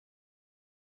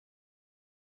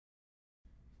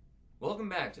Welcome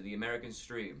back to the American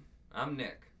Stream. I'm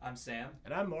Nick. I'm Sam.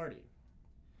 And I'm Marty.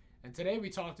 And today we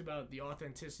talked about the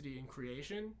authenticity in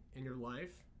creation in your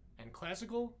life and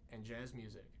classical and jazz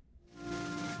music.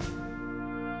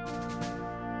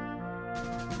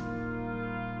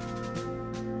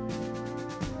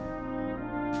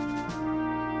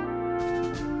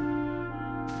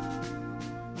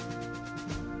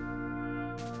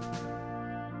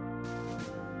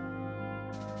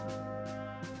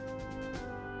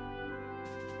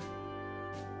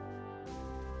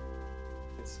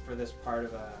 It's for this part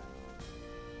of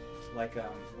like a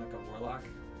warlock.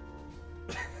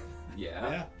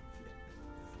 Yeah.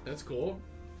 That's cool.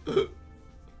 I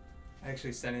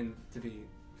actually sent in to be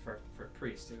for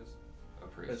priest. It was A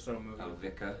this priest. little movie. A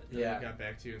Wicca. Yeah. I got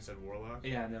back to you and said warlock.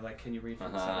 Yeah, and they're like, "Can you read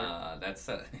from the center?" That's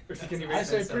Can you read I from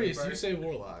say the center priest, part? you say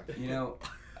warlock. you know,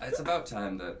 it's about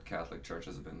time that Catholic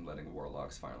churches have been letting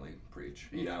warlocks finally preach.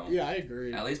 You know, Yeah, I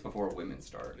agree. at least before women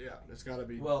start. Yeah, it's gotta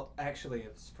be. Well, actually,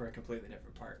 it's for a completely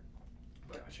different part.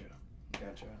 But Gotcha.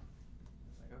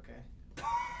 like, okay,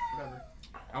 whatever.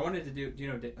 I wanted to do. Do you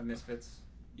know Misfits?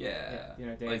 Yeah. You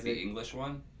know Like Danzig. the English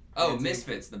one. Oh, Danzig.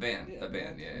 Misfits, the band. The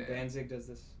band. Yeah. And yeah. Danzig does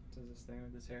this thing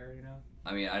with his hair. You know?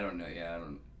 I mean, I don't know. Yeah, I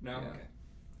don't. No. Yeah. Okay.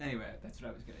 Anyway, that's what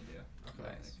I was gonna do. Okay.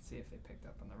 I could see if they picked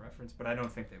up on the reference, but I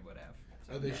don't think they would have.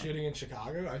 So, Are they no. shooting in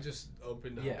Chicago? I just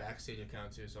opened a Yeah. backstage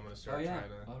account too, so I'm gonna Oh start yeah. trying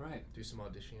to All right. do some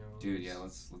auditions. Dude, yeah.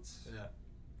 Let's.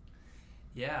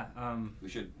 Yeah. Yeah. We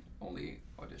should only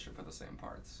audition for the same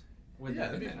parts, Would Yeah,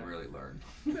 that and that'd be be then really learn.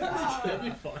 That'd be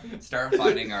fun. Start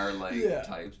finding our Yeah.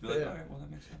 types. Be like, Yeah. all right, well that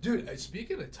makes sense. Dude,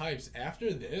 speaking of types,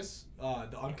 after this,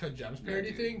 the Uncut Gems Yeah, parody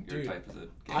dude, thing, your dude, type is a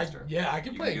gangster. I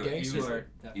can You play can a do it. gangster. You are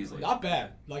definitely. Easily. Not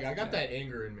bad. Like, I got Yeah. that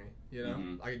anger in me, you know?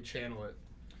 Mhm. I can channel it.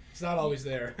 It's not always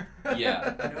there.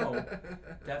 Yeah. No,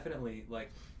 definitely.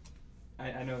 Like,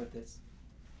 I know that it's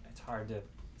hard to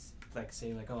like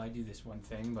say like, oh, I do this one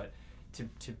thing, but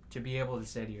to be able to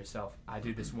say to yourself, I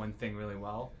do this one thing really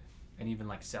well, and even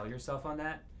like sell yourself on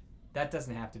that, that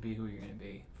doesn't have to be who you're gonna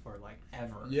be for like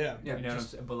ever. Yeah. Yeah, You know what I'm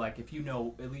just- saying? But like, if you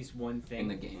know at least one thing In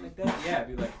the game. like that, yeah,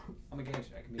 be like, I'm a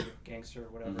gangster. I can be a gangster or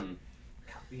whatever. Mhm.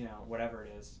 You know, whatever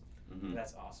it is. Mhm.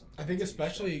 That's awesome. I think That's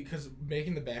especially because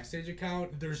making the backstage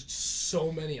account, there's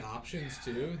so many options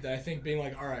too that I think being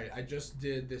like, all right, I just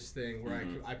did this thing where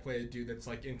Mhm. I play a dude that's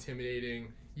like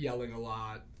intimidating, yelling a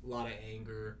lot of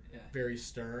anger, Yeah. very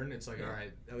stern. It's like, Yeah. all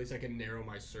right, at least I can narrow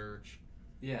my search.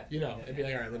 Yeah. You know, Yeah, and be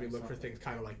like, all right, let me yeah, look for something. things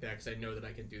kind of like that because I know that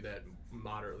I can do that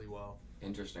moderately well.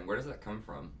 Interesting. Where does that come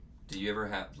from? Do you ever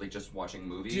have like just watching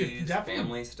movies, Dude, definitely-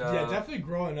 family stuff? Yeah, definitely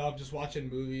growing up, just watching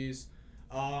movies.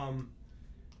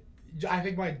 I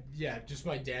think my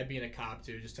dad being a cop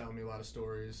too, just telling me a lot of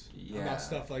stories Yeah. about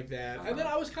stuff like that. Uh-huh. And then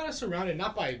I was kind of surrounded,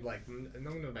 not by like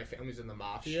none of my family's in the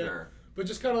mafia, Sure. but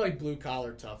just kind of like blue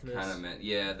collar toughness. Kind of meant.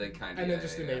 Yeah, they kind of. And then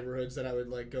just the neighborhoods that I would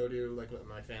like go to, like where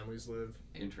my families live.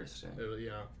 Interesting. It was,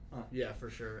 Huh. yeah, for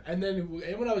sure. And then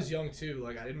when I was young too,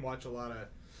 like I didn't watch a lot of.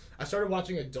 I started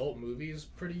watching adult movies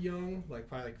pretty young, like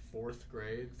probably like third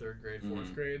grade, fourth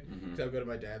Mhm. grade. Mhm. Because I would go to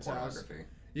my dad's house. Pornography.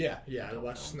 Yeah, I Adult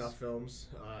watched films. snuff films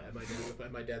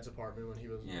at my dad's apartment when he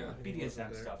was Yeah. when he wasn't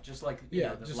BDSM there. stuff, just like you Yeah,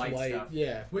 know, the just light, light. stuff.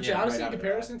 Yeah, which Yeah, honestly, right in out of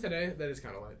comparison today, that is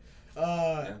kind of light.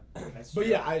 That's But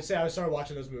true. yeah, I started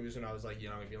watching those movies when I was like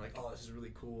young and being like, oh, this is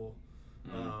really cool.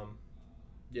 Mhm.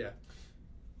 Yeah,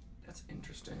 That's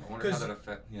interesting. I wonder how 'Cause- that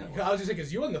affect. Yeah. I was gonna say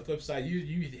because you on the flip side,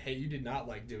 you did not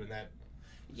like doing that.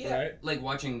 Yeah, Right? like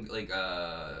watching like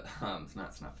it's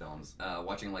not snuff films.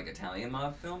 Watching like Italian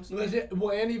mob films.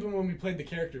 Well, and even when we played the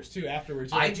characters too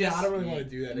afterwards, you're I like, yeah, I just- don't really want to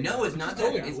do that. No, again," it's which not is that.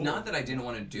 totally It's cool. not that I didn't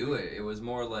want to do it. It was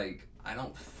more like I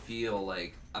don't feel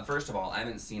like. First of all, I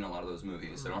haven't seen a lot of those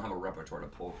movies, so I don't have a repertoire to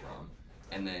pull from.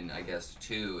 And then I guess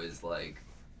two is like.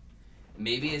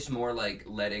 Maybe it's more like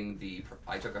letting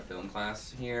I took a film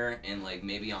class here, and like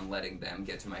maybe I'm letting them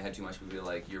get to my head too much. Would be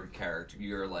like your character,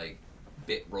 your like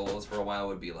bit roles for a while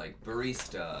would be like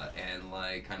barista and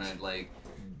like kind of like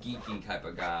geeky type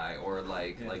of guy or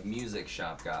like Yeah. like music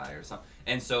shop guy or something.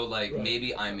 And so like Right.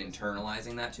 maybe I'm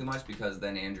internalizing that too much because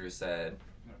then Andrew said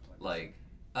like,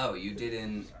 oh, you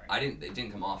didn't. It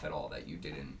didn't come off at all that you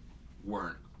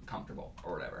weren't comfortable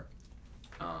or whatever.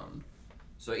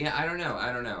 So yeah, I don't know.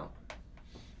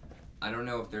 I don't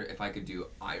know if I could do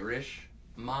Irish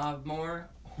mob more,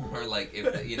 or like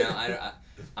if you know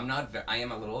I'm not I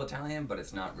am a little Italian, but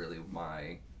it's not really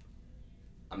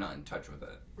I'm not in touch with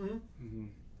it. Mhm.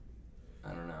 I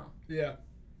don't know. Yeah.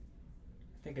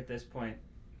 I think at this point,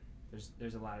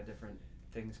 there's a lot of different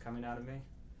things coming out of me,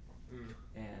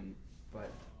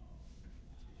 but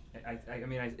I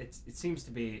mean it seems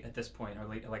to be at this point, or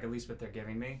like at least what they're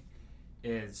giving me,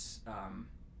 is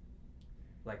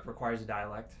like requires a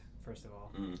dialect first of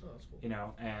all. Oh, that's cool. You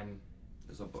know, and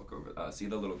There's a book over. See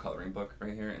the little coloring book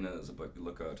right here, and then there's a book.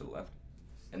 Look to the left,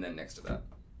 and then next to that,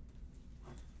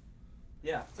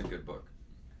 yeah, it's a good book.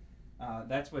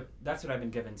 that's what I've been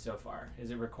given so far.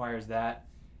 Is it requires that,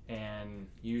 and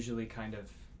usually kind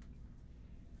of,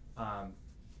 I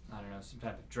don't know, some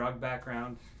type of drug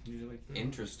background. Usually,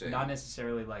 Interesting. not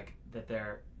necessarily like that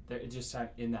they're just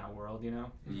in that world, you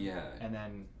know. Yeah. And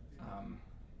then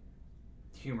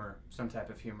humor, some type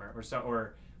of humor,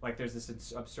 or like there's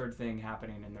this absurd thing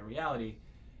happening in the reality,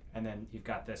 and then you've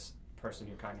got this person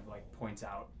who kind of like points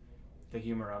out the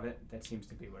humor of it. That seems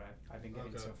to be what I've been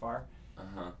getting so far.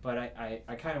 But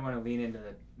I kind of want to lean into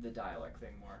the dialect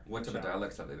thing more. What type of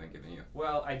dialects have they been giving you?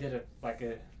 Well, I did a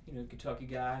Kentucky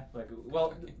guy.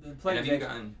 The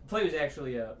play was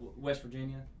actually West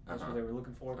Virginia. That's what they were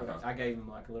looking for, but I gave them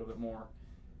like a little bit more,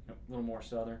 a little more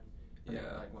southern. And they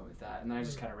like went with that, and then I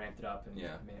just kind of ramped it up and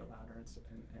made it louder and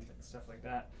stuff like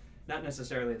that. Not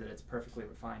necessarily that it's perfectly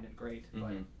refined and great,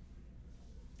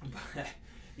 but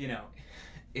you know,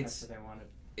 that's what I wanted.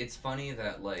 It's funny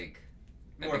that like.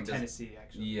 More of Tennessee,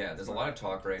 actually. Yeah, there's a lot of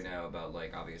talk right now about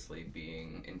like obviously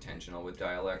being intentional with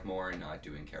dialect more and not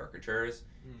doing caricatures.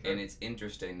 And it's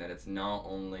interesting that it's not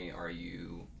only are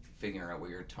you figuring out where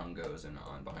your tongue goes and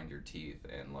on behind your teeth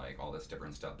and like all this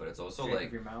different stuff, but it's also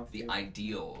like your mouth, the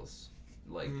ideals,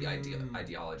 like the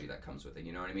ideology that comes with it.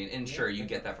 You know what I mean? And sure, you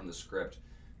get that from the script,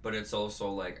 but it's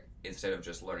also like instead of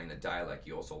just learning the dialect,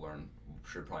 you also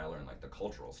should probably learn like the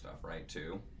cultural stuff, right?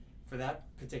 Too. For that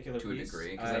particular to piece, a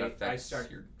degree, because that affects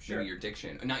your your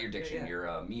diction, not your diction,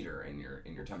 your meter and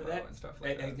your tempo and stuff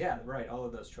like that. Yeah, right. All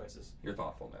of those choices. Your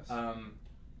thoughtfulness.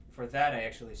 For that, I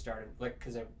actually started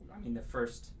because the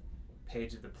first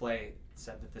page of the play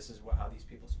said that this is how these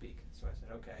people speak. So I said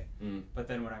okay. But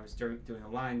then when I was doing the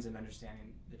lines and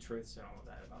understanding the truths and all of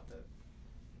that about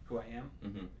who I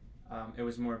am, it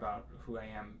was more about who I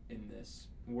am in this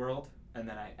world, and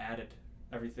then I added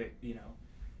everything,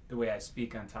 the way I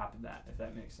speak on top of that, if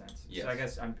that makes sense. Yes. So I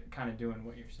guess I'm kind of doing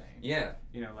what you're saying. Yeah.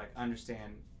 Like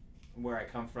understand where I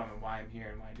come from and why I'm here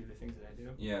and why I do the things that I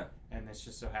do. Yeah. And this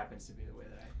just so happens to be the way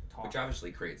that I talk. Which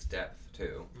obviously creates depth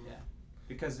too. Yeah.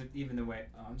 Because even the way,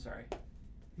 I'm sorry.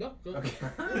 No, go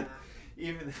ahead. Okay.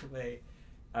 even the way,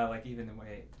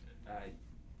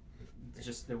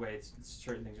 just the way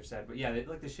certain things are said. But yeah,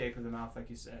 like the shape of the mouth, like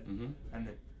you said, and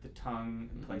the tongue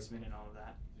placement and all of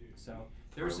that. So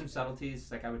there were some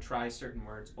subtleties. Like I would try certain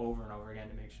words over and over again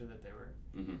to make sure that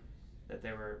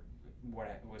they were what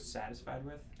I was satisfied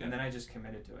with, and then I just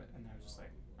committed to it. And I was just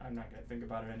like, I'm not gonna think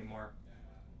about it anymore,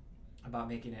 about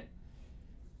making it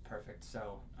perfect.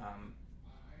 So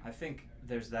I think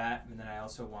there's that, and then I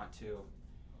also want to,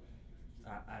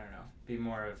 I don't know, be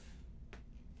more of.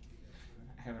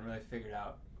 I haven't really figured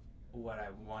out what I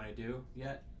want to do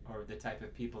yet, or the type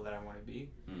of people that I want to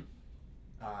be.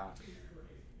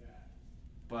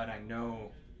 But I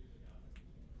know,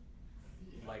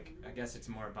 like, I guess it's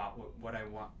more about what I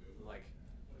want, like,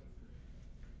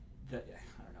 I don't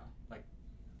know, like,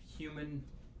 human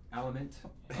element,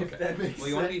 if that makes sense. Well,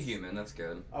 you want to be human, that's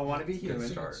good. I want to be human,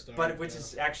 start. But which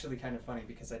is actually kind of funny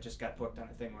because I just got booked on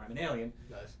a thing where I'm an alien.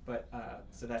 Nice. But,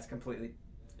 so that's completely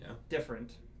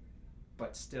different,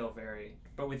 but still very,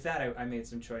 but with that I made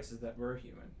some choices that were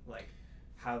human, like,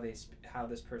 how this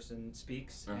person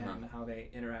speaks and how they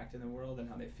interact in the world and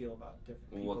how they feel about different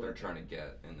people. What they're trying to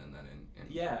get, and then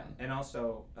that and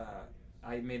also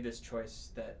I made this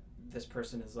choice that this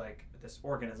person is like this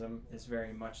organism is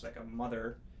very much like a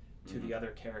mother to the other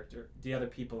character, the other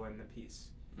people in the piece.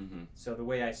 So the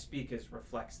way I speak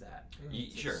reflects that.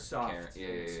 Sure. It's soft,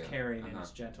 it's caring, and Uh-huh.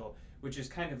 it's gentle, which is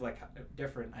kind of like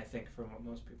different, I think, from what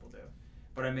most people do.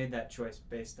 But I made that choice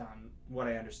based on what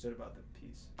I understood about the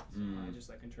piece. So I just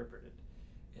like interpreted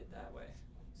it that way.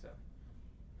 So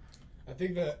I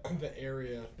think that the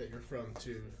area that you're from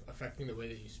too, affecting the way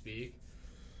that you speak,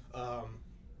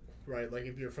 right? Like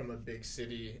if you're from a big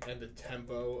city and the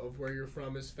tempo of where you're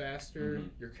from is faster,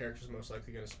 your character's most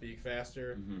likely going to speak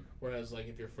faster. Whereas like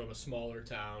if you're from a smaller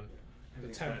town, the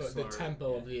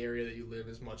tempo of the area that you live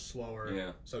is much slower.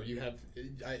 Yeah. So you have,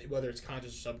 whether it's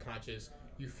conscious or subconscious,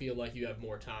 you feel like you have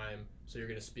more time, so you're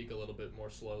going to speak a little bit more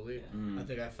slowly. I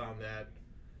think I found that.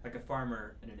 Like a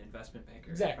farmer and an investment banker.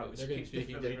 Exactly. Probably They're going to be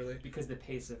speaking differently. Because the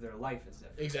pace of their life is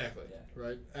different. Exactly. Yeah.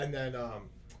 Right. And then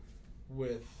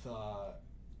with,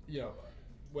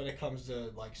 when it comes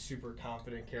to like super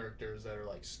confident characters that are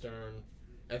like stern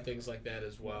and things like that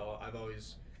as well, I've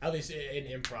always, at least in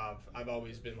improv, I've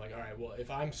always been like, all right, well,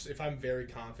 if I'm very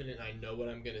confident and I know what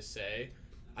I'm going to say,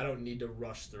 I don't need to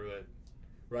rush through it.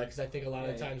 right? Because I think a lot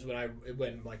of times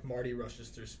when like Marty rushes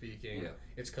through speaking,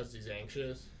 it's because he's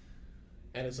anxious.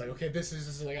 And it's like, okay, this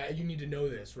is like, you need to know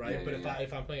this, right? But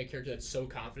if I'm playing a character that's so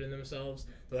confident in themselves,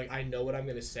 they're like, I know what I'm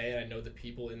going to say, and I know the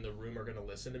people in the room are going to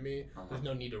listen to me. There's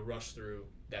no need to rush through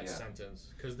that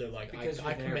sentence. Because they're like,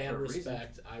 I command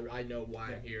respect. I know why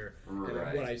I'm here.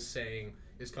 And what I'm saying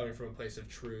is coming from a place of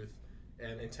truth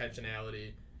and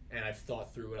intentionality, and I've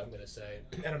thought through what I'm going to say,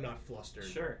 and I'm not flustered.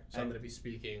 Sure. So I'm going to be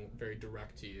speaking very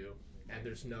direct to you, and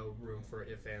there's no room for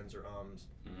ifs, ands, or ums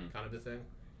kind of a thing.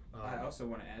 I also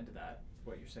want to add to that.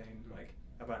 What you're saying, like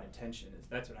about intention, is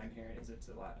that's what I'm hearing. Is it's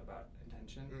a lot about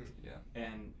intention,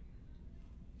 and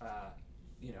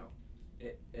you know,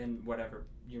 and whatever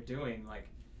you're doing, like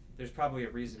there's probably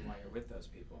a reason why you're with those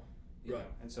people, you know,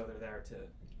 and so they're there to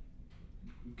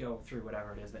go through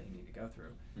whatever it is that you need to go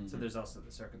through. So there's also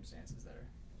the circumstances that are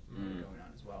going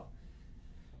on as well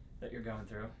that you're going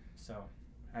through. So,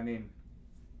 I mean,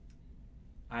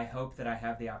 I hope that I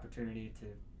have the opportunity to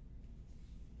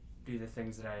do the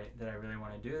things that I really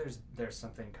want to do. There's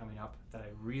something coming up that I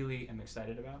really am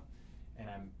excited about, and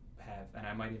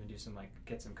I might even do some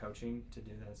get some coaching to do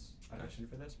this audition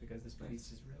for this, because this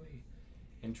piece is really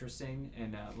interesting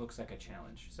and looks like a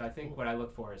challenge. So I think what I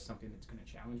look for is something that's going to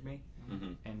challenge me,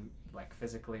 and like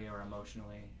physically or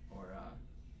emotionally or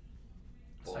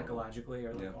psychologically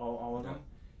or all of them.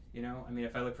 You know, I mean,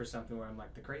 if I look for something where I'm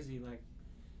like the crazy,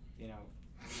 you know,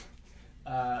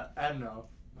 I don't know.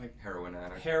 Like heroin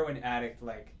addict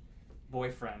like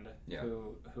boyfriend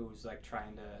who's like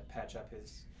trying to patch up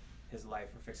his life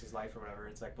or fix his life or whatever.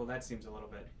 It's like, well, that seems a little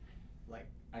bit like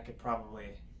I could probably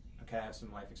have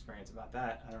some life experience about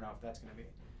that. I don't know if that's going to be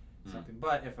something.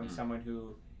 But if I'm someone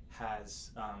who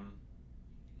has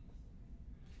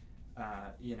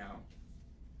you know,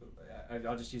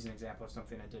 I'll just use an example of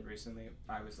something I did recently.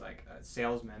 I was like a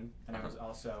salesman, and I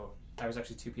was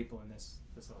actually two people in this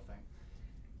little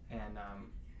thing, and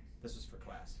this was for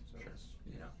class, so it was,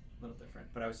 you know, a little different.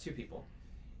 But I was two people,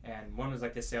 and one was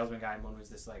like this salesman guy, and one was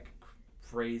this like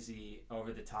crazy,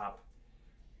 over the top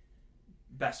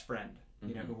best friend,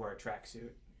 you know, who wore a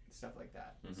tracksuit, stuff like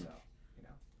that. So, you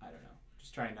know, I don't know,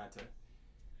 just trying not to.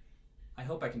 I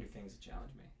hope I can do things that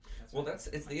challenge me.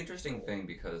 It's the interesting thing,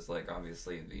 because like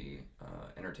obviously the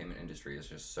entertainment industry is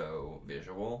just so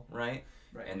visual, right?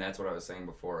 And that's what I was saying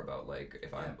before about like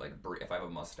if I'm like if I have a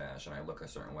mustache and I look a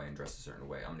certain way and dress a certain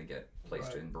way, I'm gonna get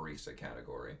placed in barista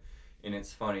category. And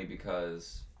it's funny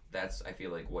because that's, I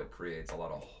feel like, what creates a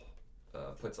lot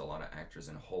of puts a lot of actors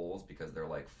in holes, because they're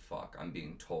like, fuck, I'm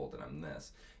being told that I'm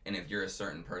this. And if you're a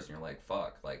certain person, you're like,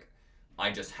 fuck, like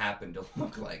I just happen to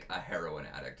look like a heroin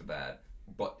addict, but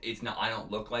it's not, I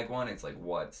don't look like one, it's like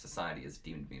what society has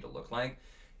deemed me to look like.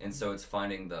 And so it's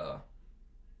finding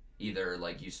either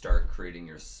like you start creating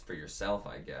for yourself,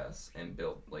 I guess, and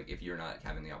build, like if you're not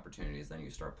having the opportunities, then you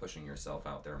start pushing yourself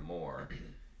out there more,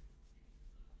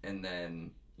 and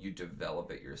then you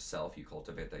develop it yourself, you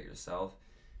cultivate that yourself.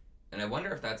 And I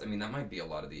wonder if that's, I mean, that might be a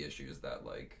lot of the issues that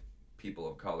like people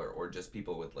of color or just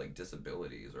people with like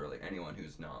disabilities or like anyone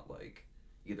who's not like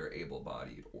either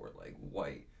able-bodied or like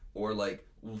white or like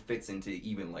fits into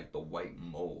even like the white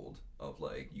mold of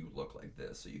like you look like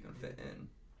this so you can fit in.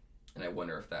 And I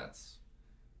wonder if that's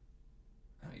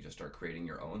how you just start creating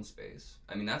your own space.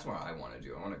 I mean, that's what I want to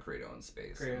do. I want to create my own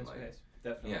space. Create your own space,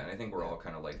 definitely. Yeah, and I think we're all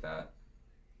kind of like that.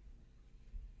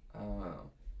 I don't know.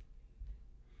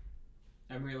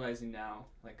 I'm realizing now,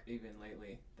 like even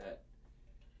lately, that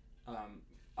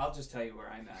I'll just tell you where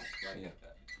I'm at, like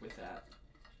with that.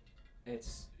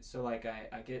 It's so like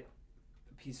I get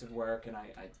a piece of work and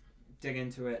I dig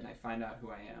into it and I find out who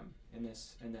I am in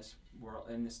this world,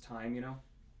 in this time, you know.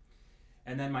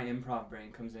 And then my improv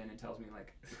brain comes in and tells me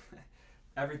like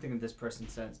everything that this person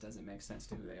says doesn't make sense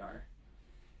to who they are.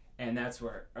 And that's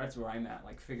where I'm at,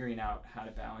 like figuring out how to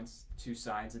balance two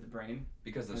sides of the brain.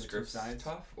 Because the script's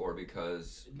tough, or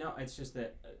because... No, it's just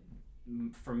that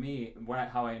for me,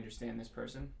 how I understand this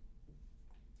person,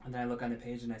 and then I look on the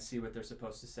page and I see what they're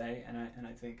supposed to say, and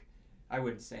I think I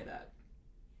wouldn't say that.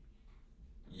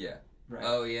 Yeah. Right.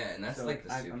 Oh yeah, and that's so like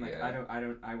the I'm like,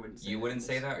 I wouldn't say. You wouldn't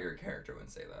say that, or your character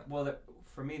wouldn't say that. Well,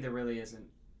 for me, there really isn't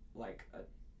like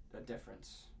a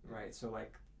difference, right? So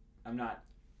like, I'm not.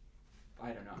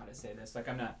 I don't know how to say this. Like,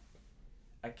 I'm not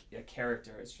a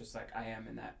character. It's just like I am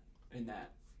in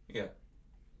that. Yeah.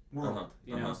 World,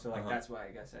 you know. So like that's why I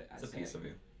guess I it's a piece of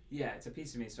you. Yeah, it's a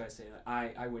piece of me. So I say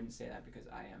like, I wouldn't say that because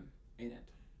I am in it.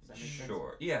 Does that make sense?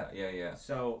 Sure. Yeah.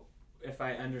 So if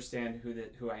I understand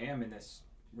who I am in this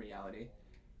reality,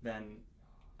 then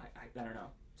I don't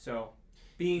know. So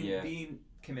being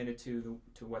committed to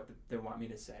what they want me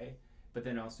to say but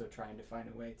then also trying to find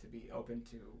a way to be open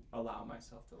to allow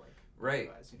myself to like right.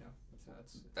 Realize, so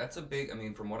that's a big. I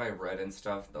mean, from what I've read and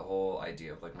stuff, the whole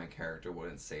idea of like my character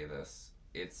wouldn't say this.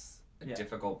 It's a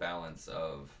difficult balance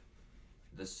of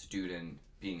the student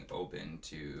being open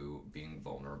to being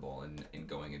vulnerable and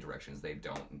going in directions they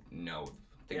don't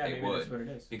think they would. That's what it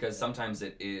is. Because sometimes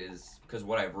it is, because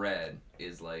what I've read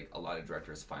is like a lot of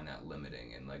directors find that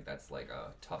limiting, and like that's like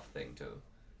a tough thing to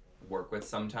work with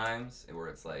sometimes, where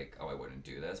it's like, oh, I wouldn't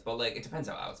do this. But like it depends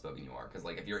how outspoken you are, because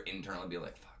like if you're internally be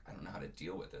like, fuck, I don't know how to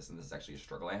deal with this, and this is actually a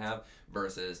struggle I have,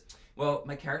 versus, well,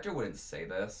 my character wouldn't say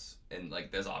this, and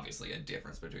like there's obviously a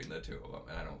difference between the two of them,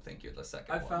 and I don't think you're the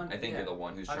second one. I think you're the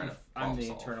one who's trying to I'm the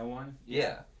solve. internal one.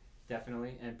 Yeah.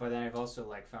 Definitely, but then I've also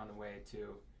like found a way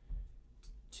to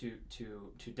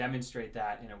demonstrate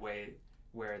that in a way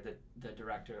where the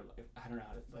director, I don't know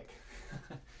how to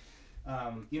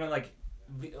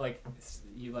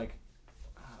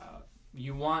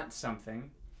you want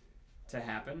something to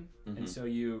happen, and so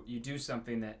you do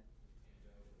something that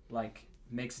like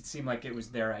makes it seem like it was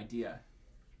their idea,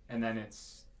 and then it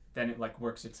like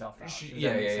works itself out.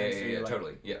 Yeah,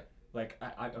 totally. Yeah. Like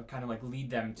I kind of like lead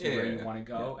them to where you want to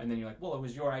go, and then you're like, well, it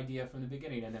was your idea from the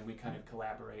beginning, and then we kind of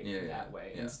collaborate in that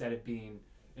way instead of being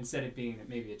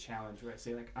maybe a challenge where I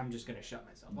say like, I'm just gonna shut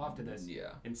myself off to this.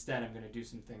 Yeah. Instead, I'm gonna do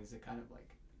some things that kind of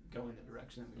like go in the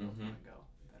direction that we both want to go.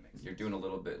 If that makes sense. You're doing a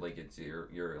little bit like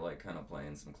you're like kind of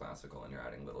playing some classical and you're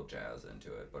adding little jazz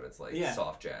into it, but it's like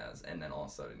soft jazz, and then all of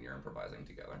a sudden you're improvising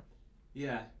together.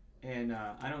 Yeah. And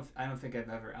I don't think I've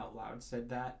ever out loud said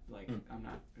that. Like I'm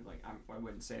not like I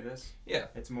wouldn't say this. Yeah.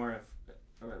 It's more of,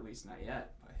 or at least not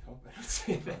yet. I hope I don't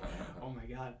say that. Oh my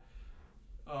God.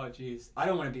 Oh jeez. I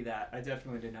don't want to be that. I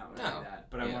definitely did not want to be that.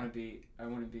 But I want to be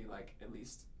like at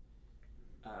least.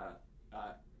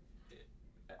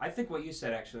 I think what you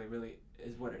said actually really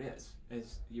is what it is.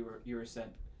 Is you were said,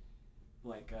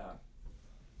 like.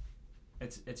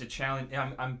 It's a challenge.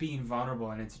 I'm being vulnerable,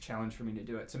 and it's a challenge for me to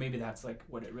do it. So maybe that's like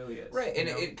what it really is. Right, and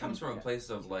it comes from a place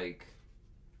of like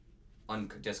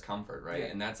discomfort, right? Yeah.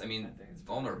 And that's, I mean,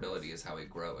 vulnerability is how we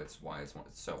grow. It's why it's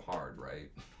so hard,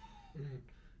 right?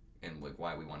 And like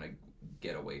why we want to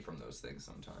get away from those things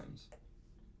sometimes.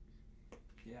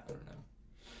 Yeah. I don't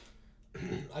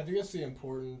know. I think it's the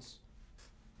importance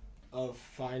of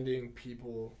finding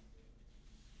people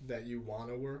that you want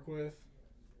to work with.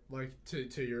 Like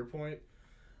to your point,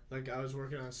 like I was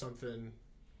working on something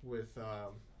with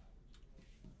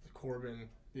Corbin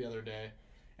the other day,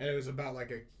 and it was about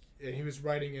and he was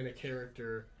writing in a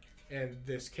character, and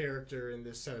this character in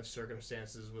this set of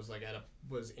circumstances was like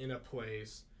was in a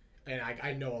place, and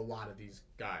I know a lot of these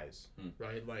guys,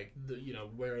 right? Like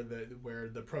where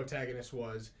the protagonist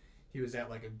was, he was at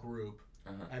like a group,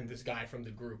 and this guy from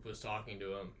the group was talking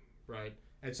to him, right?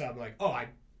 And so I'm like, oh, I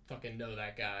fucking know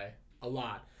that guy a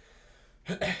lot.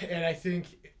 And I think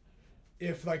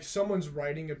if like someone's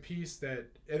writing a piece that,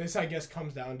 and this I guess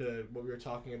comes down to what we were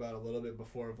talking about a little bit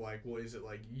before of like, well, is it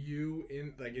like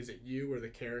is it you or the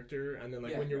character? And then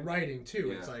like when you're writing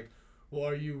too, it's like, well,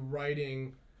 are you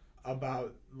writing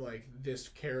about like this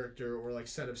character or like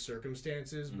set of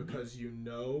circumstances because you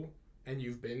know and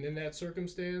you've been in that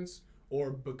circumstance, or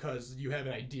because you have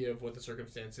an idea of what the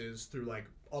circumstance is through like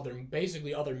other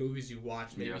movies you've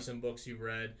watched, maybe some books you've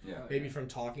read, maybe from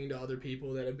talking to other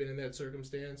people that have been in that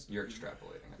circumstance. You're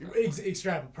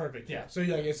extrapolating. Perfect. Yeah. So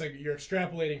it's like you're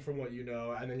extrapolating from what you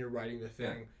know, and then you're writing the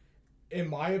thing. In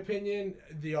my opinion,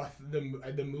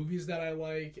 the movies that I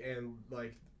like, and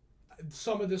like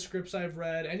some of the scripts I've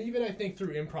read, and even I think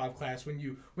through improv class, when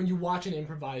you watch an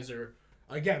improviser.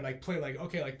 Again, like play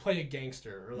a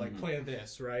gangster or like play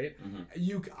this, right?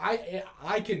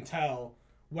 I can tell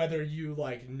whether you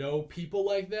like know people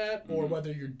like that or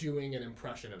whether you're doing an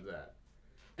impression of that.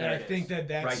 And I think that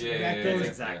goes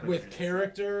exactly with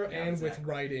character and with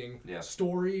writing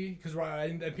story, because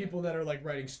and people that are like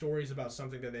writing stories about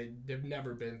something that they've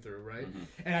never been through, right?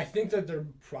 And I think that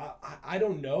I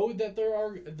don't know that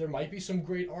there might be some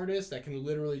great artists that can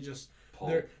literally just.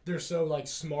 They're so like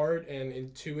smart and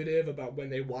intuitive about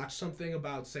when they watch something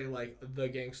about, say, like the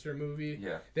gangster movie.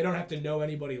 Yeah. They don't have to know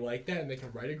anybody like that, and they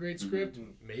can write a great script.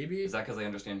 Maybe. Is that because they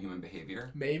understand human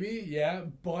behavior? Maybe, yeah.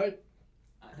 But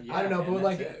I don't know. But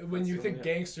like when you think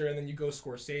gangster and then you go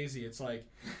Scorsese, it's like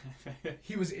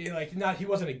he was like he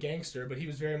wasn't a gangster, but he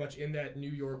was very much in that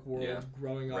New York world,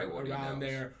 growing up around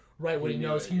there. Right, what he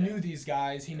knows. He knew these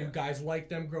guys. He knew guys like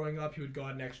them growing up. He would go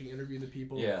out and actually interview the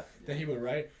people that he would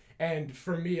write. And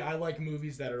for me, I like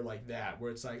movies that are like that, where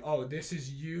it's like, oh, this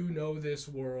is, you know, this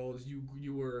world,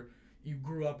 you were you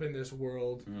grew up in this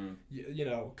world, Mm-hmm. you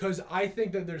know, because I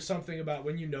think that there's something about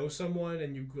when you know someone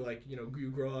and you like, you know,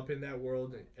 you grow up in that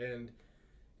world and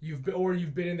you've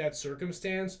been in that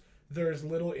circumstance, there's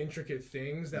little intricate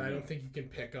things that I don't think you can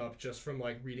pick up just from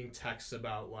like reading texts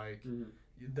about like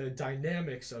the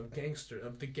dynamics of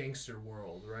the gangster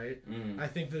world, right? I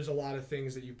think there's a lot of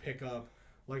things that you pick up,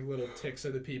 like little ticks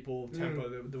of the people, tempo,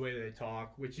 the way they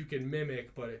talk, which you can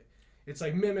mimic, but it's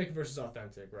like mimic versus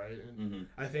authentic, right? And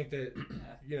I think that,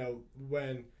 you know,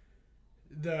 when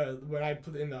I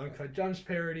put in the Uncut Gems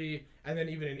parody, and then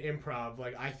even in improv,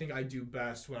 like, I think I do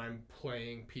best when I'm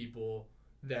playing people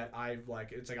that I've,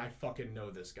 like, it's like, I fucking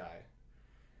know this guy.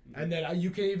 And then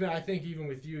you can even, I think even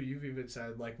with you've even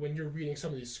said, like, when you're reading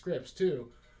some of these scripts,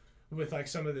 too, with, like,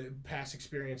 some of the past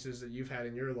experiences that you've had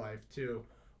in your life, too,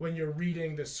 when you're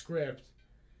reading the script,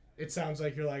 it sounds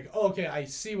like you're like, oh, okay, I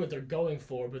see what they're going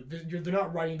for, but they're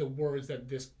not writing the words that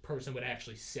this person would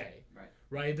actually say.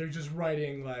 Right? They're just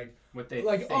writing, like, what they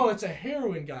like, think. oh, it's a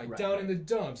heroin guy down in the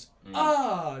dumps.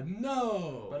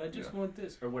 No. But I just want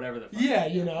this, or whatever the fuck. Yeah,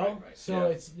 you know. Right. So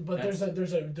it's, but there's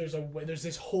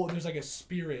this whole, there's like a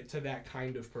spirit to that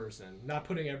kind of person. Not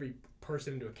putting every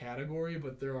person into a category,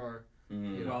 but there are.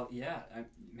 You know. Well, yeah,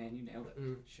 man, you nailed it.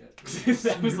 Shit,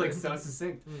 that was like so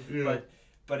succinct. Yeah.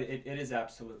 But it is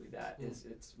absolutely that.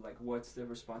 It's like, what's the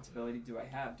responsibility do I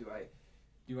have? Do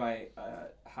I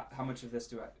how much of this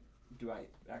do I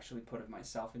actually put of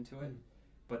myself into it?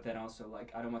 But then also,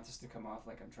 like, I don't want this to come off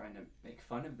like I'm trying to make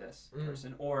fun of this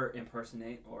person or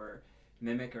impersonate or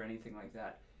mimic or anything like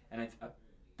that. And a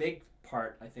big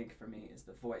part, I think, for me is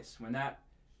the voice. When that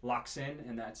locks in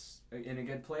and that's in a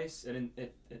good place,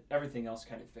 it everything else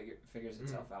kind of figures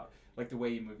itself out. Like the way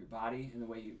you move your body and the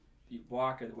way you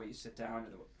walk or the way you sit down, or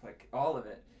like all of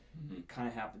it kind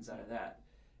of happens out of that.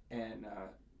 And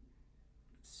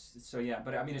so yeah,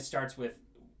 but I mean, it starts with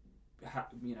how,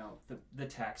 you know, the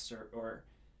text or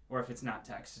if it's not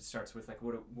text, it starts with like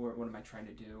what am I trying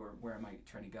to do or where am I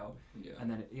trying to go, and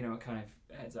then it kind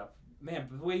of adds up. Man,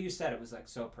 the way you said it was like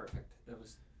so perfect. It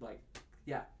was like,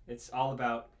 yeah, it's all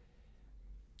about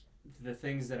the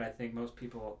things that I think most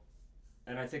people,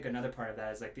 and I think another part of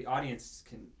that is like the audience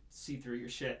can see through your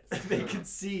shit. They can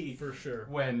see for sure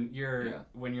when you're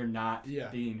not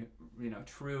being, you know,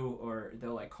 true, or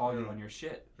they'll like call you on your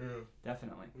shit.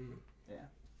 Definitely. Yeah.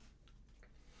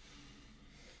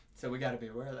 So we got to be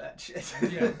aware of that shit.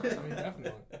 Yeah, I mean,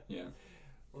 definitely. Yeah.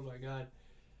 Oh my god.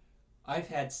 I've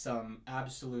had some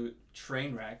absolute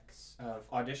train wrecks of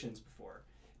auditions before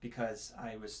because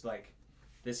I was like,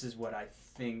 this is what I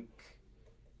think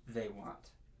they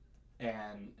want,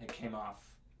 and it came off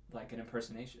like an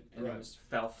impersonation, and it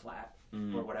fell flat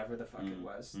or whatever the fuck it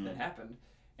was that happened,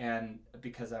 and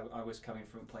because I was coming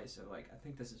from a place of like, I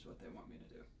think this is what they want me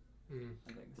to do.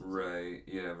 I think Right,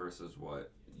 yeah, versus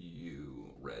what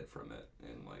you read from it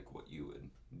and like what you would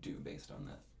do based on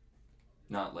that.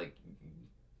 Not like,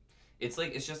 it's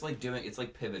just like doing, it's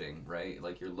like pivoting, right?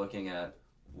 Like you're looking at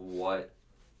what,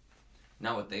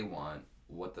 not what they want,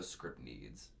 what the script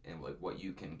needs and like what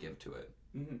you can give to it.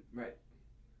 Right.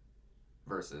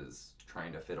 Versus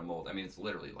trying to fit a mold. I mean, it's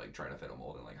literally like trying to fit a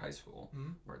mold in like high school,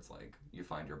 where it's like you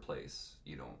find your place.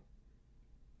 You don't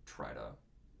try to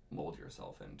mold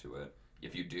yourself into it.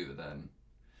 If you do, then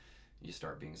you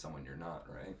start being someone you're not,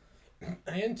 right?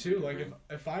 And too, like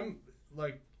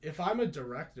if I'm a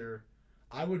director,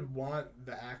 I would want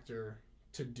the actor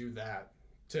to do that.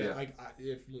 Like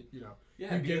if you know,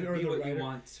 yeah, you give or the what writer, you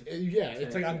want.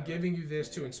 It's like I'm giving you this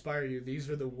to inspire you. These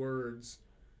are the words,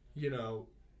 you know.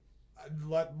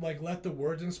 Let the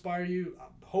words inspire you.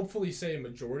 Hopefully, say a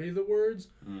majority of the words,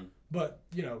 but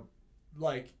you know,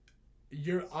 like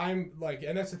I'm like,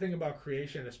 and that's the thing about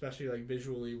creation, especially like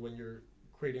visually when you're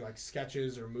creating like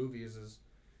sketches or movies. Is,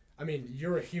 I mean,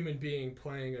 you're a human being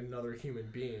playing another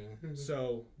human being,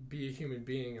 so be a human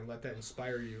being and let that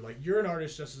inspire you. Like you're an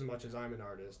artist just as much as I'm an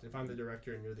artist. If I'm the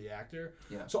director and you're the actor,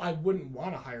 so I wouldn't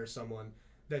want to hire someone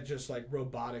that just like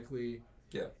robotically.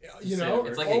 Yeah, you know,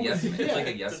 it's like a yes. It's like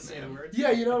a yes man.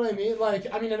 Yeah, you know what I mean.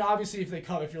 Like, I mean, and obviously, if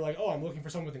you're like, oh, I'm looking for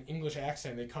someone with an English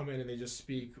accent, they come in and they just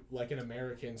speak like an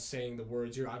American, saying the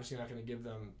words. You're obviously not going to give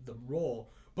them the role.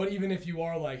 But even if you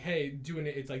are like, hey, doing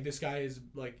it, it's like this guy's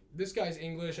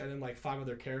English, and then like 5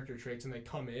 other character traits, and they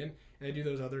come in and they do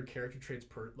those other character traits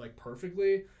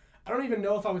perfectly. I don't even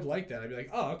know if I would like that. I'd be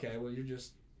like, oh, okay, well, you're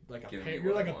just. Like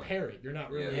you're like a parrot. You're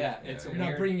not really. Yeah, you're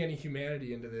not bringing any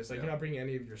humanity into this. Like you're not bringing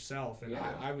any of yourself. And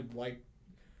I would like,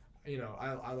 you know,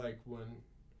 I like when.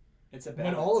 It's a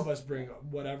balance. When all of us bring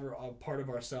whatever part of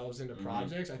ourselves into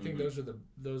projects. I think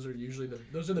those are usually the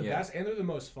best, and they're the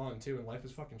most fun too. And life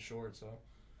is fucking short, so.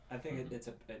 I think it's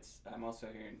I'm also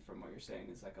hearing from what you're saying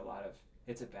is like a lot of,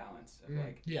 it's a balance of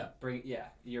like,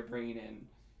 you're bringing in,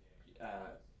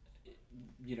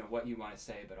 what you want to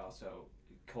say, but also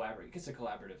collaborate. It's a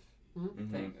collaborative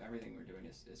thing. Everything we're doing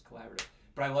is collaborative.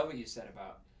 But I love what you said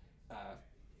about,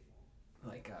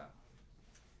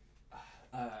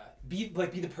 be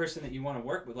the person that you want to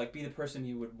work with, like be the person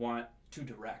you would want to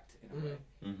direct in a way,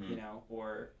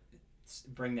 or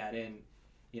bring that in,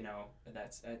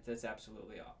 that's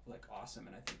absolutely like awesome,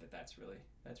 and I think that's really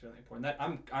important. That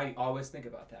I always think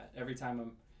about that every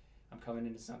time I'm coming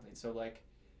into something. So like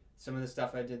some of the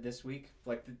stuff I did this week,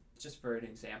 like just for an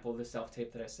example, the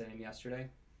self-tape that I sent in yesterday,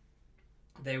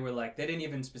 they were like, they didn't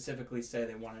even specifically say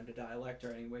they wanted a dialect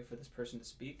or any way for this person to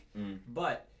speak,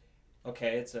 but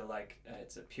okay, it's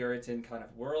a Puritan kind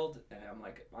of world, and I'm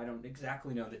like, I don't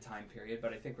exactly know the time period,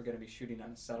 but I think we're going to be shooting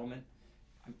on a settlement.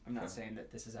 I'm not saying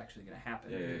that this is actually going to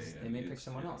happen. They may pick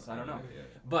someone else. I don't know.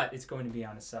 But it's going to be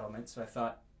on a settlement, so I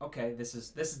thought, okay, this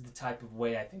is the type of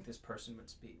way I think this person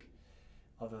would speak.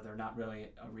 Although they're not really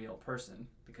a real person,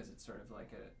 because it's sort of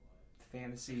like a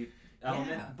fantasy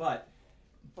element. But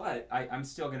I'm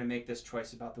still going to make this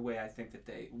choice about the way I think that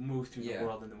they move through the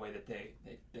world and the way that they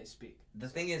speak. The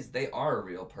thing is, they are a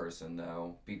real person,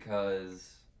 though,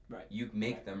 because you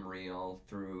make them real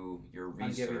through your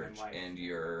research and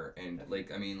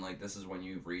this is when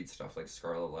you read stuff like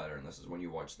Scarlet Letter, and this is when you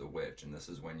watch The Witch, and this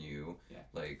is when you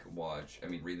read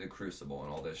The Crucible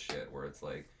and all this shit, where it's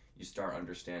like you start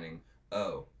understanding,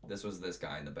 oh, this was this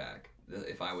guy in the back.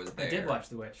 If I was there. I did watch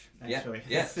The Witch, actually.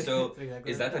 Yeah. So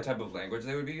is that the type of language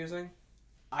they would be using?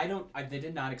 They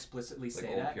did not explicitly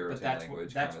say that, but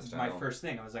that's my first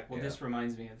thing. I was like, well, this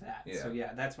reminds me of that. Yeah. So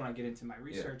that's when I get into my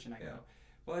research and I go,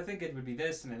 well, I think it would be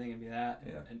this, and I think it'd be that,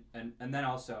 and then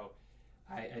also,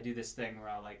 I do this thing where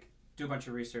I'll like do a bunch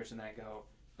of research and then I go,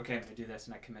 okay, I'm gonna do this,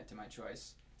 and I commit to my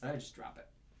choice, and then I just drop it.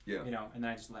 Yeah. And then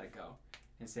I just let it go.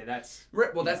 And say that's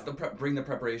right. Well, that's bring the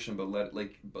preparation, but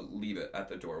leave it at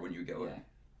the door when you go in.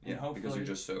 Yeah, because you're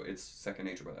just it's second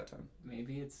nature by that time.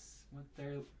 Maybe it's what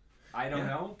they're. I don't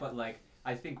know, but like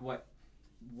I think what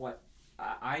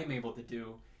I'm able to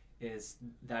do is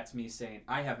that's me saying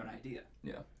I have an idea.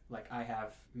 Yeah. Like I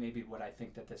have maybe what I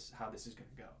think how this is going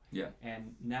to go. Yeah.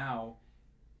 And now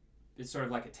it's sort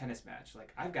of like a tennis match.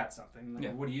 Like I've got something.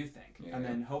 Like, what do you think? Yeah, and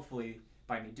then hopefully,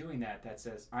 by me doing that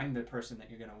says I'm the person that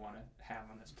you're going to want to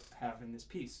have in this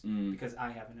piece because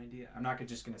I have an idea. I'm not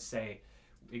just going to say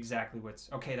exactly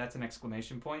that's an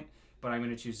exclamation point, but I'm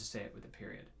going to choose to say it with a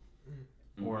period.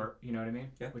 Or, you know what I mean?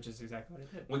 Yeah. Which is exactly what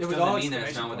I did. Which doesn't mean that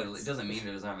it's not it doesn't mean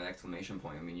it doesn't have an exclamation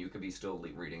point. I mean, you could be still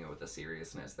reading it with a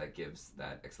seriousness that gives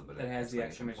that exclamation point. That has the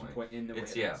exclamation point in the way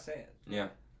that I say it. Yeah.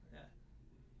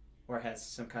 Or has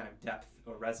some kind of depth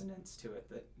or resonance to it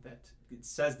that it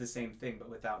says the same thing, but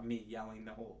without me yelling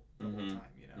the whole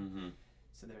time,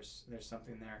 So there's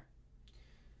something there.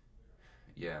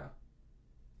 Yeah.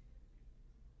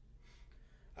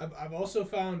 I've also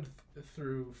found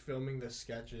through filming the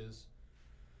sketches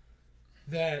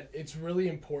that it's really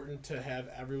important to have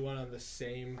everyone on the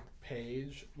same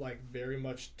page, like very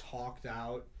much talked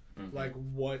out, like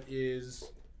what is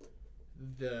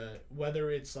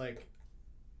whether it's like,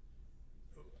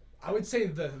 I would say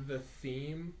the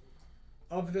theme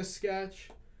of the sketch,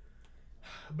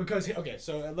 because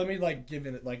so let me like give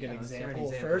it like an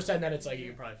example first, and then it's like you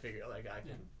can probably figure I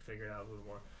can figure it out a little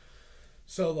more.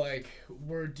 So like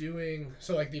we're doing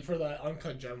for the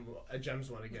Uncut Gems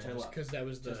one again, just because that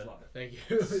was thank you.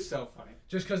 It's so funny.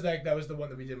 Just because that was the one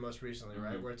that we did most recently,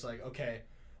 right? Where it's like, okay,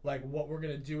 like what we're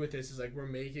gonna do with this is like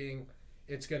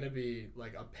it's gonna be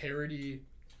like a parody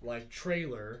like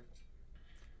trailer.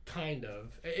 Kind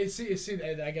of.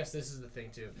 I guess this is the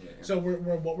thing too. Yeah. So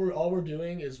we're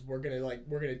doing is we're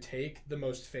gonna take the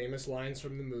most famous lines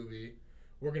from the movie,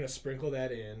 we're gonna sprinkle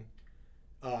that in.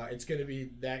 It's gonna be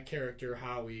that character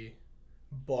Howie,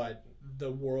 but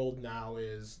the world now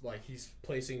is like he's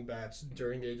placing bets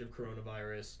during the age of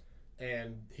coronavirus,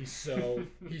 and he's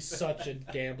such a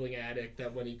gambling addict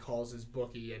that when he calls his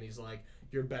bookie and he's like,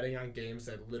 "You're betting on games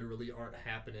that literally aren't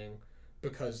happening."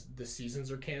 Because the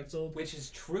seasons are canceled, which is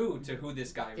true to who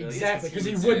this guy really is. Because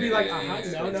he would be like,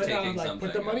 no, like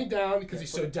put the money down because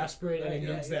he's so desperate and he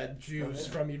needs that juice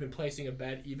from even placing a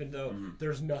bet, even though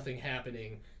there's nothing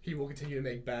happening. He will continue to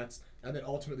make bets and then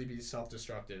ultimately be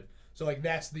self-destructive. So like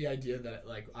that's the idea that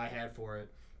like I had for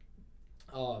it.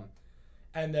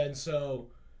 And then so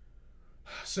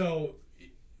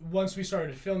once we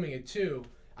started filming it too.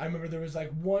 I remember there was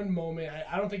like one moment,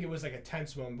 I don't think it was like a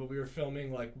tense moment, but we were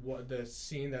filming like the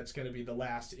scene that's going to be the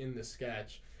last in the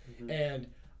sketch. And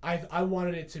I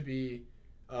wanted it to be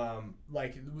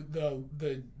like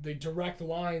the direct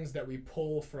lines that we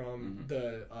pull from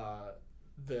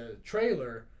the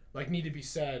trailer like need to be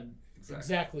said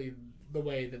exactly the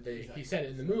way that he said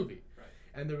it in the movie. Right.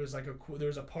 And there was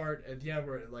a part at the end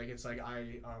where like it's like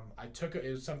I took it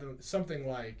was something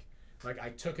like I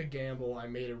took a gamble, I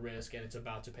made a risk, and it's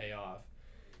about to pay off,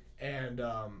 and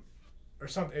or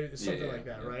something like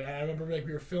that, right? And I remember like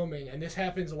we were filming, and this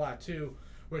happens a lot too,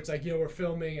 where it's like we're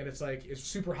filming and it's like it's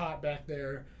super hot back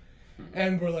there.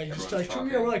 And we're like just like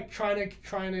we're like trying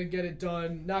to get it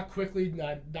done, not quickly,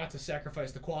 not to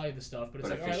sacrifice the quality of the stuff, but it's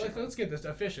like all right, let's get this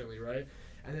efficiently, right?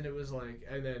 And then it was like,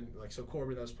 so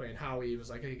Corbin that was playing Howie was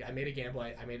like, I made a gamble,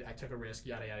 I took a risk,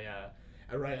 yada yada yada,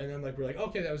 and then like we're like,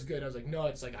 okay, that was good. I was like, no,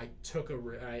 it's like I took a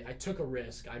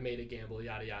risk, I made a gamble,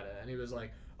 yada yada, and he was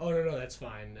like, oh no, that's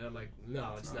fine, and I'm like,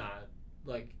 no, it's not.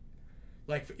 Like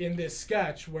in this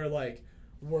sketch where like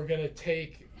we're gonna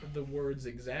take the words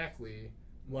exactly.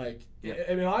 Like,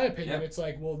 in my opinion, it's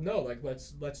like, well, no, like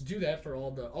let's do that for all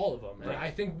of them. And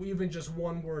I think even just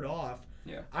one word off,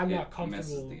 I'm not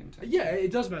comfortable.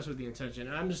 It does mess with the intention,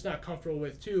 and I'm just not comfortable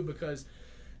with too because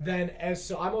then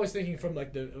I'm always thinking from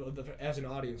like the as an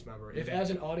audience member. If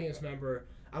as an audience member,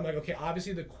 I'm like, okay,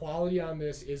 obviously the quality on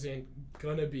this isn't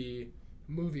gonna be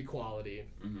movie quality.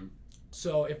 Mm-hmm.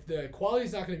 So if the quality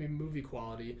is not gonna be movie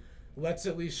quality, let's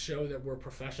at least show that we're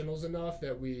professionals enough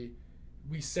that we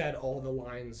said all the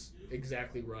lines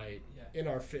exactly right in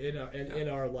our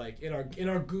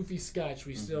goofy sketch.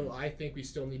 We still I think we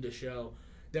still need to show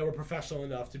that we're professional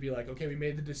enough to be like, okay, we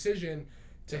made the decision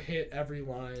to hit every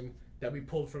line that we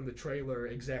pulled from the trailer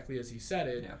exactly as he said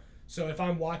it. Yeah. So if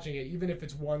I'm watching it, even if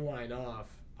it's one line off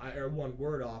or one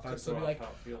word off, I'd still be like,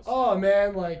 oh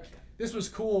man, like this was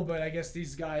cool, but I guess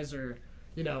these guys are.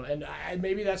 And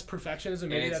maybe that's perfectionism,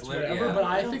 maybe that's whatever. But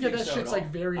I think that shit's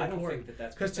like very important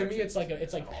because to me it's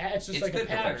just like a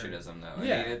pattern. Perfectionism though.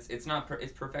 Yeah, I mean, it's not.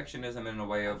 It's perfectionism in a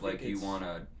way of like you want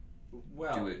to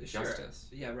do it justice.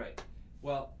 Yeah, right.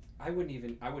 Well, I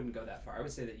wouldn't go that far. I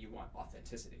would say that you want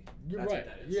authenticity. You're that's right.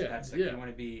 What that is. Yeah, that's like you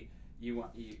want to be.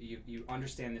 You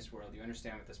understand this world. You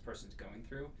understand what this person's going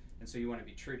through, and so you want to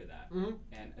be true to that. Mm-hmm.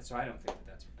 And so I don't think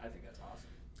that's. I think that's awesome.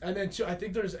 And then too, I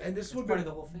think this is what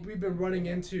we've been running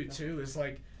into too is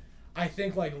like, I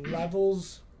think like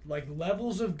levels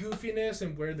of goofiness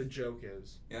and where the joke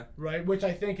is. Yeah. Right, which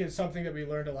I think is something that we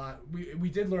learned a lot. We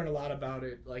did learn a lot about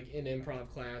it like in improv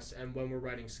class and when we're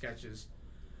writing sketches,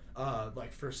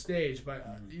 like for stage, but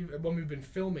even when we've been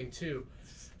filming too.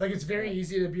 Like it's very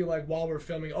easy to be like while we're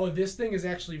filming, oh, this thing is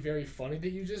actually very funny that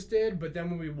you just did, but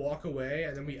then when we walk away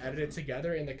and then we edit it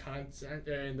together in the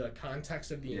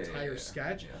context of the entire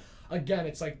sketch, again,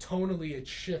 it's like tonally it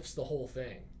shifts the whole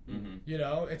thing. Mm-hmm.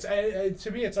 It's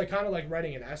to me it's like kind of like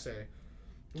writing an essay.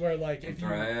 Where like if you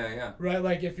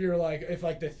like if you're like if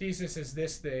like the thesis is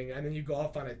this thing and then you go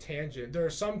off on a tangent, there are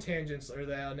some tangents or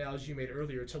the analogy you made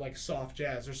earlier to like soft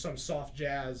jazz. There's some soft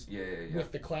jazz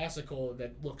with the classical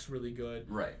that looks really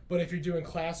good. Right. But if you're doing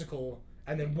classical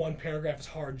and then one paragraph is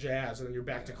hard jazz and then you're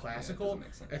back to classical,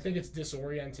 I think it's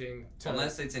disorienting.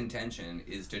 Unless its intention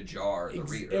is to jar the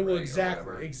reader. It will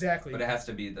exactly. But it has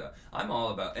to be I'm all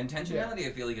about intentionality.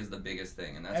 I feel like is the biggest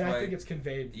thing, and that's why I think it's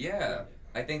conveyed. Yeah.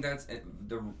 I think that's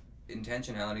the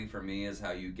intentionality for me is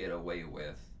how you get away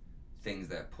with things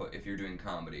that if you're doing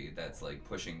comedy that's like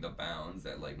pushing the bounds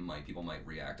that like people might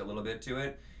react a little bit to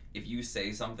it. If you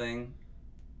say something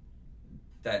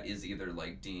that is either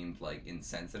like deemed like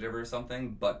insensitive or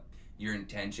something, but your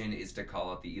intention is to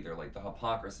call out either like the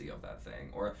hypocrisy of that thing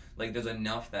or like there's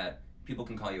enough that people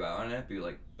can call you out on it, be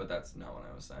like, but that's not what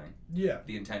I was saying. Yeah.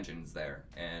 The intention's there,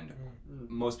 and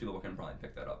most people can probably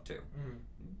pick that up too.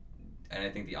 And I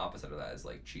think the opposite of that is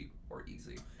like cheap or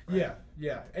easy. Right?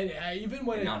 Yeah. And even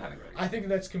when I think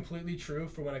that's completely true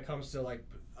for when it comes to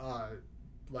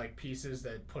like pieces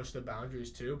that push the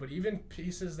boundaries too. But even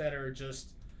pieces that are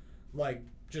just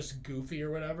goofy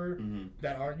or whatever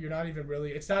that aren't. You're not even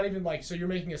really. It's not even like so. You're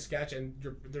making a sketch and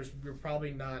you're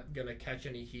probably not gonna catch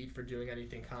any heat for doing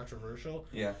anything controversial.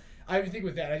 Yeah. I think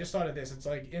with that, I just thought of this. It's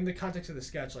like in the context of the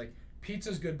sketch, like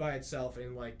pizza's good by itself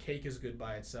and like cake is good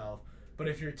by itself. But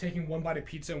if you're taking one bite of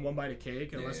pizza and one bite of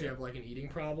cake, unless you have like an eating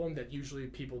problem, that usually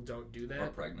people don't do that. Or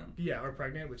pregnant. Yeah, or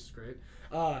pregnant, which is great.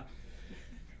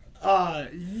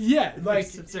 Yeah, like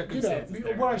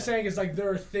what I'm saying is like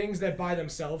there are things that by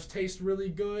themselves taste really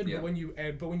good, but when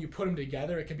you put them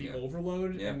together, it can be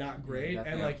overload and not great.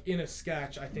 And like in a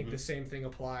sketch, I think the same thing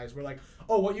applies. We're like,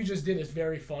 oh, what you just did is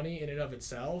very funny in and of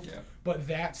itself, but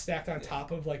that stacked on top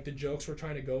of like the jokes we're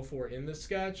trying to go for in the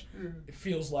sketch, it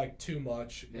feels like too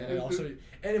much. And it also,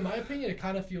 and in my opinion, it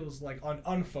kind of feels like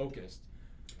unfocused.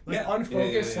 like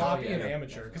unfocused, sloppy, and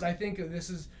amateur. Because I think this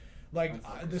is like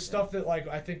the stuff that like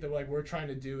I think that like we're trying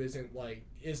to do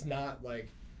is not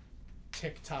like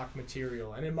TikTok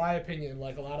material. And in my opinion,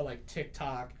 like a lot of like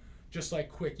TikTok, just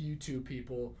like quick YouTube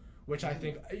people, which I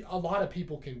think a lot of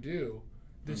people can do.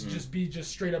 This just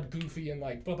straight up goofy and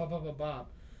like blah blah blah blah blah.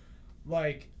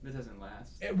 Like it doesn't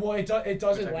last. It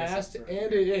doesn't last, and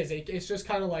it is. It's just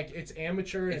kind of like it's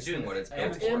amateur. It's doing what it's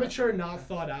built It's for. amateur, not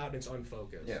thought out. And it's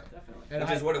unfocused. Yeah, definitely. And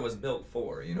which is what it was built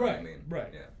for. You know what I mean? Right.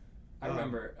 Yeah. I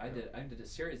remember I did a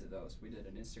series of those. We did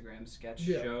an Instagram sketch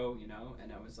show, you know,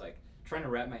 and I was like trying to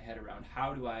wrap my head around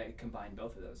how do I combine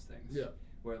both of those things. Yeah.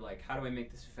 Where like how do I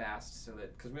make this fast so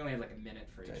that because we only had like a minute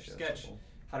for each sketch.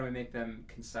 How do I make them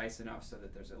concise enough so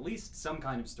that there's at least some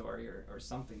kind of story or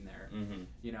something there,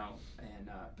 you know, and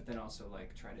but then also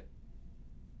like try to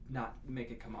not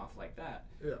make it come off like that.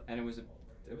 Yeah. And it was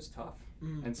tough,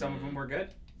 and some of them were good,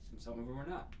 and some of them were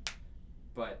not.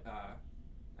 But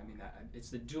I mean it's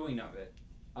the doing of it,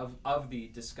 of the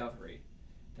discovery,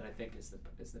 that I think is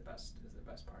the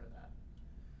best part of that.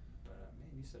 But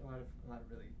man, you said a lot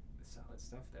of really solid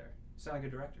stuff there. You sound like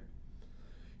a director.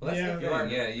 Well, that's the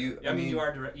thing. Yeah, I mean,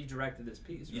 you directed this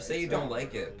piece. You right? say you don't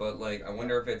like it, but like I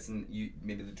wonder if it's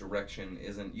maybe the direction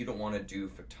isn't. You don't want to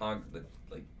do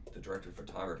the director of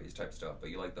photography type stuff,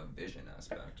 but you like the vision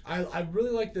aspect. I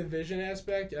really like the vision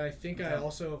aspect, and I think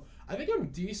I'm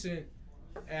decent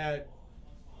at.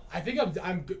 I think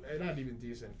I'm not even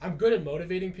decent. I'm good at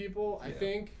motivating people. I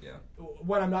think. Yeah.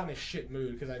 When I'm not in a shit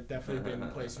mood, because I've definitely been in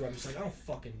places where I'm just like, I don't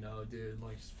fucking know, dude.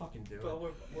 Like, just fucking do it. But we're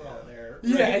all there.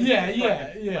 Yeah.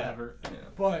 Whatever. Yeah.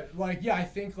 But like, yeah, I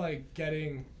think like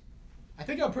I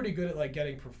think I'm pretty good at like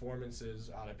getting performances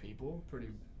out of people.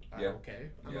 I'm okay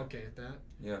at that.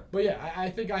 Yeah. But yeah, I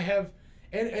think I have.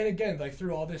 And again, like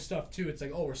through all this stuff too, it's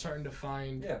like, oh, we're starting to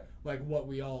find like what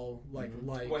we all like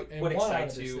and what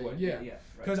excites you.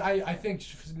 Because I think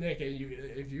Nick,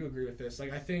 if you agree with this,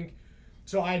 like I think,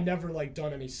 so I never like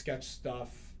done any sketch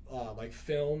stuff like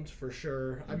filmed for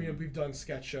sure. I mean, we've done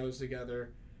sketch shows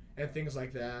together and things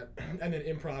like that, and then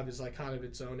improv is like kind of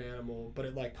its own animal, but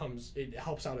it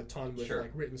helps out a ton with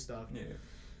like written stuff. Yeah.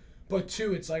 But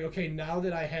two, it's like, okay, now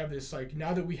that I have this, like,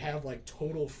 now that we have, like,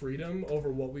 total freedom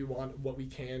over what we want, what we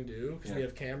can do, because we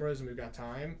have cameras and we've got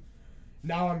time,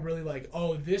 now I'm really like,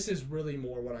 oh, this is really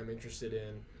more what I'm interested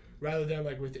in. Rather than,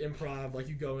 like, with improv, like,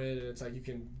 you go in and it's like you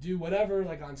can do whatever,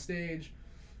 like, on stage.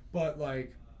 But,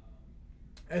 like,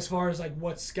 as far as, like,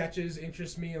 what sketches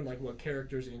interest me and, like, what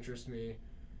characters interest me,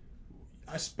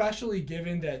 especially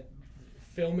given that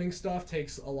filming stuff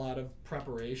takes a lot of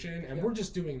preparation, and we're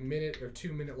just doing 1 or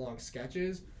 2 minute long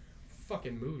sketches.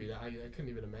 Fucking movie, I couldn't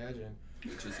even imagine.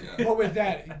 But with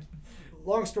that,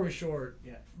 long story short,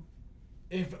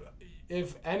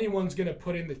 if anyone's gonna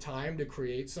put in the time to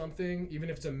create something, even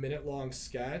if it's a 1 minute long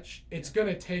sketch, it's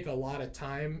gonna take a lot of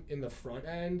time in the front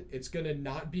end. It's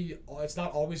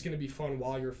not always gonna be fun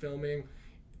while you're filming.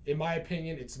 In my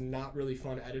opinion, it's not really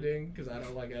fun editing because I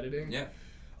don't like editing. Yeah.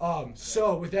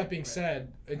 So with that being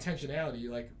said, intentionality,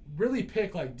 like really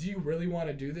pick, like, do you really want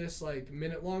to do this like 1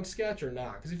 minute long sketch or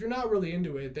not? Because if you're not really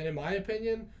into it, then in my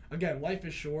opinion, again, life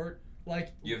is short.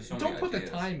 Like, don't put the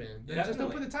time in. Just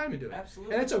don't put the time into it.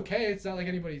 Absolutely. And it's okay. It's not like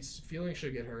anybody's feelings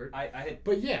should get hurt.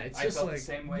 But yeah, it's just felt like the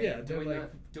same way. Yeah,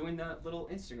 doing the little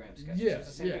Instagram sketches. Yeah, it's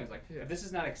the same thing. It's like, if this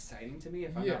is not exciting to me,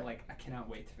 if I'm not like, I cannot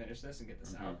wait to finish this and get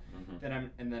this out,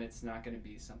 then it's not going to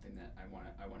be something that I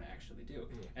want to actually do.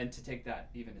 And to take that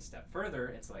even a step further,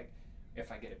 it's like,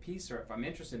 if I get a piece or if I'm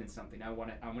interested in something, I want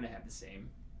to have the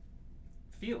same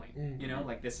feeling. You know,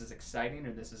 like, this is exciting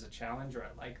or this is a challenge or I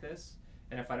like this.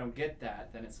 And if I don't get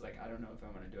that, then it's like, I don't know if I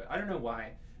want to do it. I don't know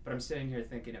why, but I'm sitting here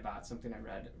thinking about something I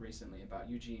read recently about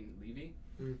Eugene Levy.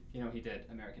 You know, he did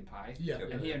American Pie. Yeah.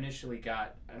 And he initially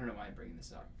got, I don't know why I'm bringing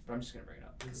this up, but I'm just going to bring it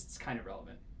up because it's kind of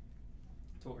relevant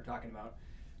to what we're talking about.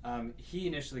 He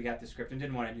initially got the script and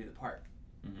didn't want to do the part.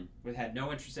 Had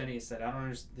no interest in it. He said, I don't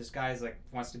understand. This guy's like,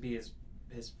 wants to be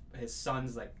his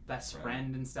son's like best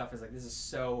friend and stuff. Is like, this is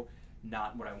so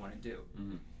not what I want to do.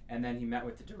 And then he met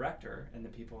with the director and the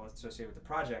people associated with the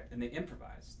project, and they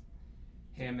improvised.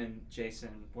 Him and Jason,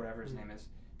 whatever his name is,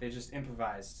 they just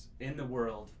improvised in the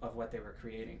world of what they were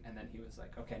creating. And then he was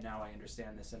like, okay, now I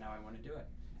understand this, and now I want to do it.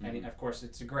 And he, of course,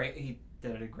 he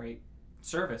did a great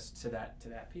service to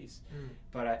that piece.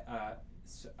 But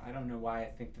I don't know why I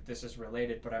think that this is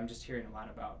related, but I'm just hearing a lot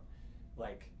about,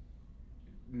 like,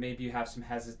 maybe you have some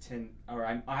hesitant, or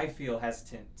I feel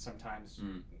hesitant sometimes.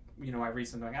 You know, I read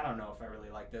something like, I don't know if I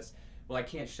really like this. Well, I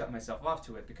can't shut myself off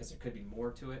to it because there could be more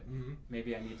to it.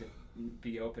 Maybe I need to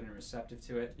be open and receptive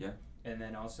to it. Yeah. And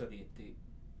then also the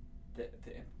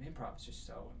improv is just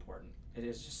so important. It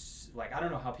is just like, I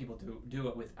don't know how people do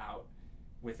it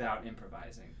without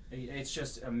improvising. It's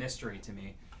just a mystery to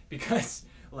me, because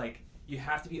like you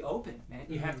have to be open, man.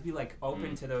 You have to be like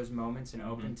open to those moments and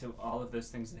open to all of those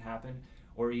things that happen,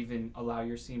 or even allow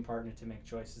your scene partner to make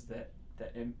choices that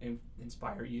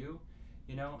inspire you.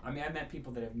 You know, I mean, I met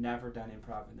people that have never done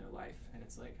improv in their life, and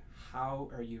it's like, how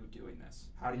are you doing this?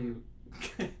 How do you?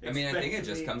 I mean, I think it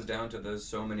just comes down to there's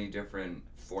so many different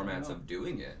formats of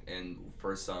doing it, and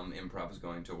for some, improv is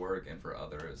going to work, and for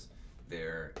others,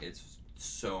 it's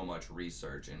so much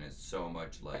research and it's so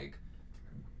much like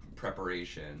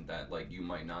preparation that like you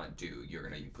might not do. You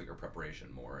put your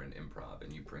preparation more in improv,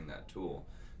 and you bring that tool.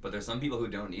 But there's some people who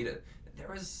don't need it. There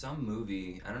was some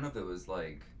movie, I don't know if it was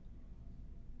like,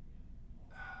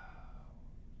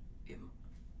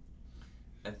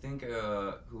 I think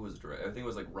who was directing? I think it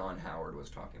was like Ron Howard was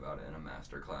talking about it in a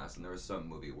master class, and there was some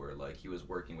movie where like he was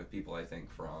working with people, I think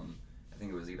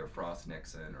it was either Frost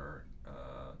Nixon or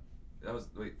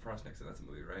Frost Nixon, that's a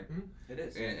movie, right? It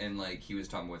is. And like he was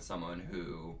talking with someone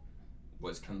who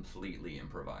was completely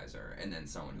improviser, and then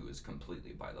someone who was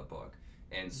completely by the book.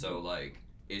 And so like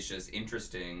it's just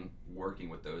interesting working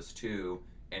with those two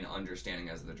and understanding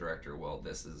as the director, well,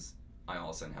 I all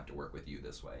of a sudden have to work with you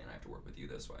this way, and I have to work with you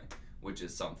this way, which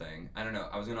is something, I don't know,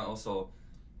 I was going to also,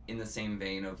 in the same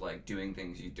vein of like doing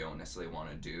things you don't necessarily want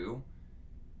to do,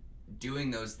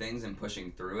 doing those things and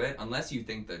pushing through it, unless you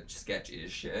think the sketch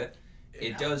is shit,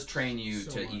 it does train you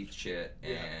so to eat shit,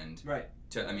 and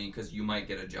because you might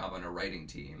get a job on a writing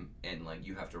team, and like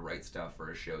you have to write stuff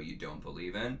for a show you don't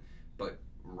believe in, but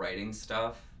writing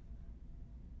stuff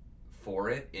for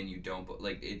it, and you don't,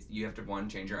 like, you have to,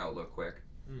 change your outlook quick,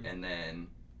 and then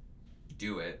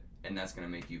do it, and that's gonna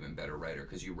make you even better writer,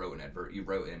 because you wrote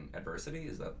in adversity.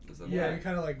 Is that you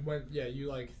kind of like went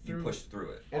you pushed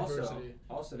through it.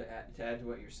 Also to add to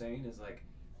what you're saying is like,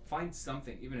 find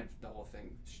something, even if the whole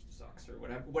thing sucks or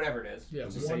whatever it is. Yeah,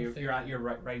 just say you're on your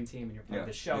writing team and you're playing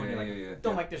this show and you're like,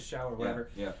 don't like this show or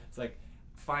whatever. Yeah. It's like,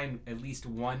 find at least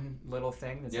one little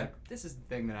thing that's like, this is the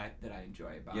thing that I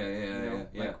enjoy about it.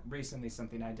 Like recently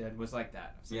something I did was like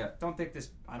that. I was like,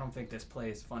 I don't think this play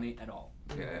is funny at all.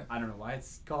 Yeah. I don't know why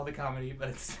it's called a comedy, but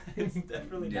it's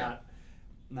definitely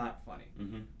not funny.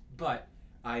 But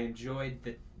I enjoyed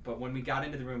but when we got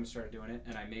into the room and started doing it,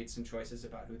 and I made some choices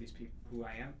about who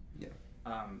I am,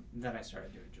 then I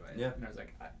started to enjoy it. Yeah. And I was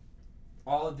like,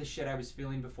 all of the shit I was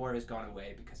feeling before has gone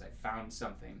away because I found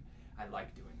something I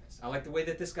like doing this. I like the way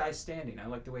that this guy's standing. I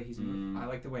like the way he's moving. I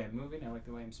like the way I'm moving. I like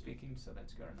the way I'm speaking. So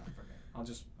that's good enough for me.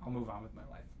 I'll move on with my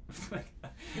life.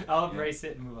 I'll embrace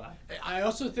it and move on. I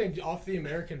also think off the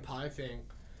American Pie thing,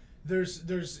 there's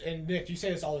and Nick, you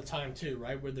say this all the time too,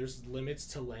 right? Where there's limits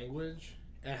to language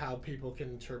and how people can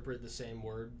interpret the same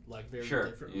word like very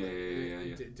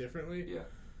differently. Differently. Yeah.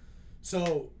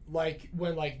 So like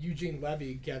when like Eugene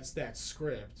Levy gets that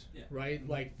script, right?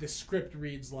 Like the script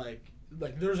reads like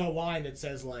there's a line that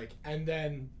says like, and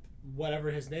then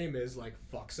whatever his name is like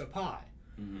fucks a pie,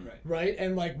 right?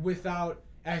 And like and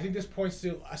I think this points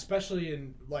to, especially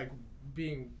in like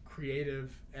being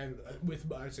creative and with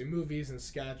I'd say movies and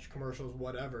sketch, commercials,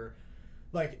 whatever,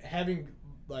 like having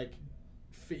like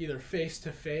either face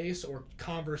to face or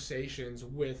conversations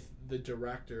with the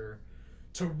director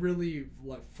to really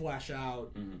like flesh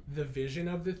out the vision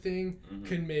of the thing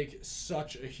can make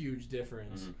such a huge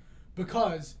difference.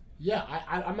 Because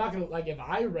I'm not gonna, like, if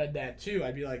I read that too,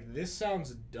 I'd be like, this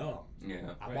sounds dumb. Yeah.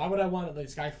 Why would I want to, like,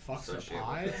 this guy fucks a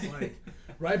pie? Like,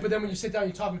 right? But then when you sit down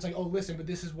and you talk, it's like, oh, listen, but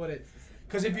this is what it.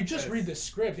 Because if you just read the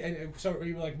script, and so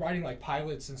you're like writing like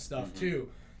pilots and stuff too,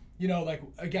 you know, like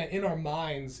again in our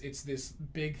minds, it's this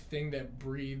big thing that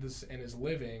breathes and is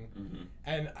living,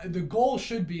 and the goal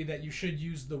should be that you should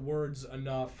use the words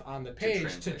enough on the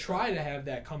page to try to have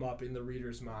that come up in the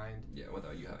reader's mind. Yeah,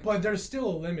 without you having. But there's still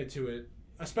a limit to it.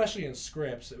 Especially in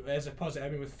scripts, as opposed to, I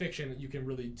mean, with fiction, you can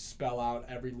really spell out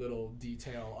every little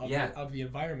detail of the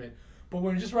environment. But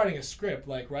when you're just writing a script,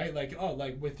 like, right, like, oh,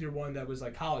 like with your one that was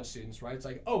like college students, right? It's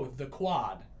like, oh, the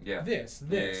quad, this,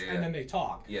 and then they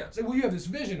talk. Yeah. It's like, well, you have this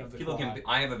vision of the quad.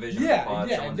 I have a vision of the quad.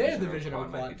 Yeah, and they have the vision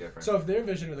of the quad. So if their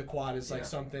vision of the quad is like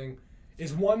something,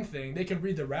 is one thing, they could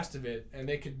read the rest of it, and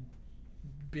they could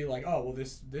be like, oh, well,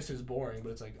 this is boring, but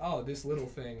it's like, oh, this little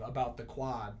thing about the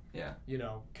quad, you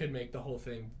know, could make the whole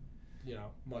thing, you know,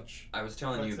 much. I was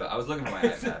telling you, but I was looking at my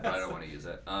iPad, but I don't want to use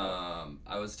it.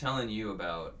 I was telling you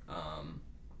about,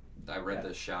 I read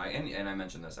the Shy, and I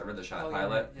mentioned this, I read the Shy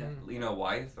pilot. Lena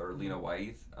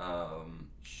Waithe,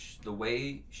 the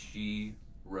way she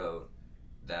wrote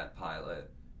that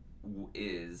pilot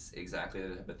is exactly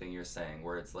the type of thing you're saying,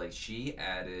 where it's like she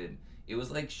added, it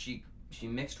was like she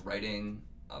mixed writing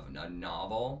a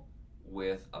novel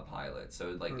with a pilot.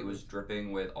 So like it was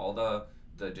dripping with all the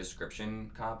description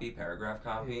copy, paragraph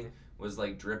copy was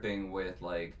like dripping with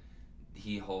like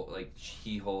he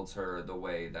holds her the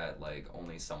way that like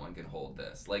only someone can hold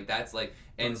this. Like that's like,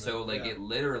 and so like it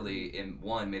literally in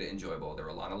one made it enjoyable. There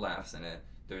were a lot of laughs in it.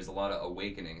 There's a lot of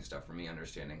awakening stuff for me,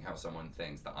 understanding how someone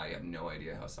thinks that I have no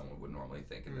idea how someone would normally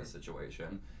think in this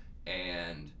situation,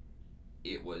 and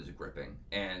it was gripping.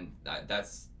 And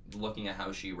that's looking at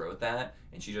how she wrote that,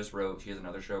 and she has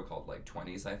another show called like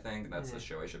 20s, I think. That's the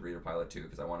show I should read her pilot too,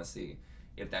 because I want to see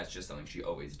if that's just something she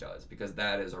always does, because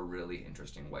that is a really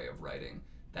interesting way of writing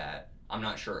that I'm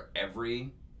not sure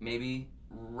every maybe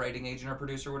writing agent or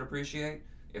producer would appreciate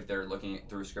if they're looking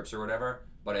through scripts or whatever,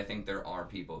 but I think there are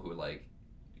people who like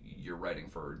you're writing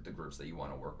for the groups that you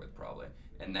want to work with probably,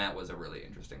 and that was a really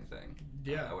interesting thing.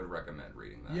 Yeah, I would recommend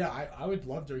reading that. Yeah, I would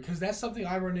love to, because that's something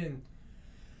I run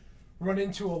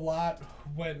into a lot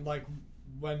when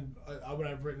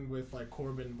I've written with like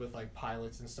Corbin with like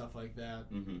pilots and stuff like that.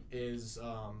 Is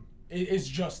it's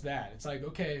just that it's like,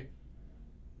 okay,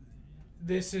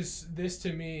 this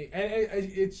to me, and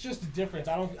it's just a difference.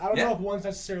 I don't know if one's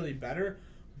necessarily better,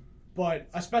 but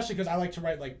especially because I like to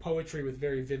write like poetry with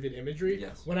very vivid imagery.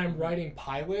 Yes. When I'm writing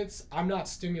pilots, I'm not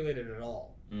stimulated at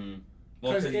all.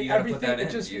 Well, because you gotta put that in.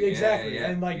 Exactly.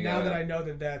 And like now that I know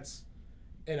that that's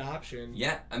an option.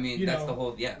 Yeah, I mean that's the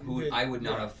whole. Yeah, I would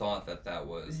not have thought that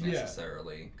was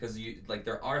necessarily, because you like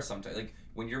there are sometimes like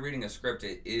when you're reading a script,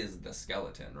 it is the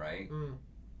skeleton, right?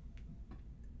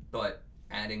 But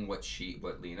adding what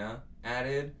Lena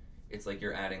added, it's like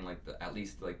you're adding like at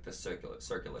least like the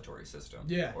circulatory system.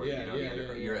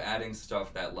 You're adding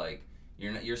stuff that like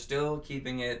you're still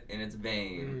keeping it in its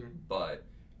vein, but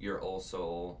you're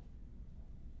also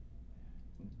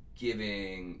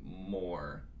giving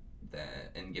more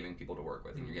and giving people to work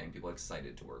with, and you're getting people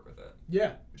excited to work with it.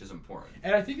 Yeah, which is important.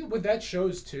 And I think what that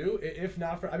shows too, if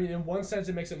not for, I mean, in one sense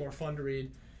it makes it more fun to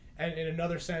read, and in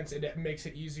another sense it makes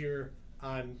it easier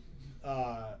on,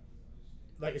 so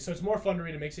it's more fun to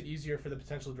read. It makes it easier for the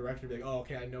potential director to be like, oh,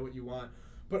 okay, I know what you want.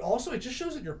 But also, it just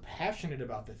shows that you're passionate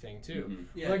about the thing too.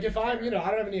 Like if I'm, I don't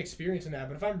have any experience in that,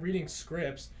 but if I'm reading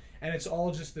scripts and it's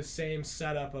all just the same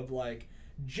setup of like,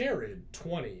 Jared,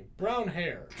 20, brown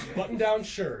hair, button-down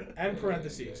shirt, and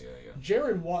parentheses.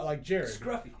 Jared,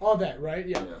 Scruffy. All that, right?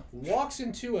 Yeah. Walks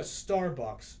into a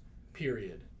Starbucks,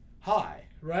 period. Hi,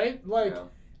 right? Like,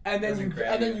 and then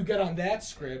you get on that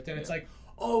script, and it's like,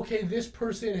 oh, okay, this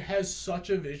person has such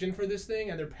a vision for this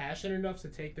thing, and they're passionate enough to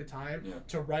take the time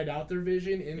to write out their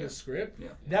vision in the script.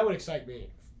 That would excite me,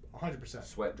 100%.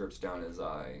 Sweat drips down his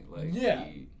eye, like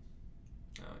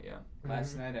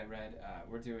Last night I read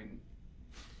we're doing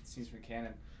scenes from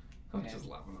Canon. I'm just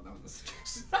laughing at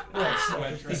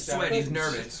that. He's sweaty. He's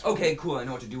nervous. Okay, cool. I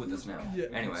know what to do with this now.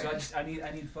 Anyway, so I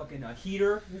need fucking a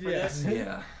heater for this.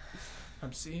 Yeah.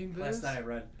 I'm seeing this. Last night I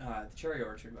read The Cherry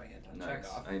Orchard by Anton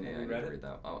Chekhov. I need to read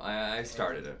that. Oh, I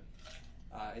started it.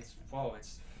 It's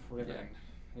riveting.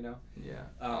 You know. Yeah.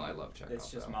 I love Chekhov. It's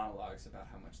just monologues about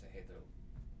how much they hate their,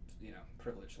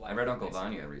 privileged life. I read Uncle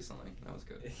Vanya recently. That was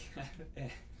good.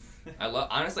 I love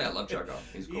Chekhov.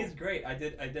 He's cool. He's great. I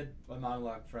did a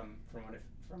monologue from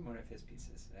one of his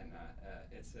pieces, and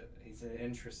he's an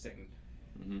interesting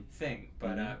thing.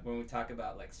 But when we talk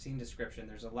about like scene description,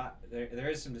 there's a lot. There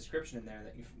is some description in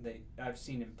there that I've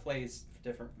seen in plays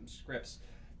different from scripts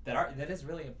that is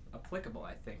really applicable,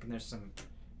 I think. And there's some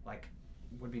like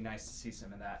would be nice to see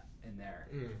some of that in there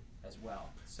as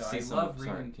well. So I love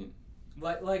reading.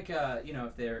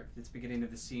 If it's beginning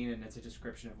of the scene and it's a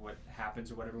description of what happens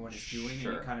or what everyone is doing, and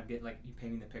you kind of get like you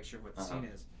painting the picture of what the scene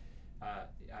is.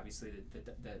 Obviously,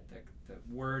 the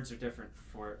words are different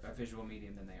for a visual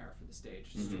medium than they are for the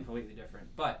stage. It's completely different.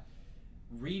 But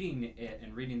reading it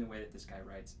and reading the way that this guy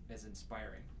writes is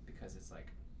inspiring, because it's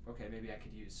like, okay, maybe I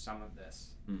could use some of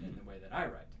this in the way that I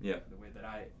write, the way that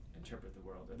I interpret the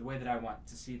world, or the way that I want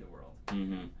to see the world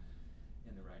in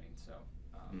the writing. So,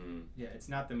 it's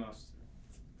not the most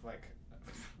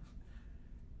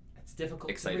it's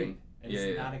difficult to read. And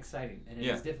it's not exciting, and it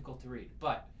is difficult to read,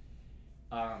 but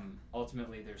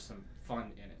ultimately there's some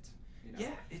fun in it.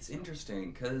 Yeah, it's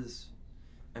interesting because,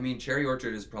 I mean, Cherry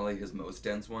Orchard is probably his most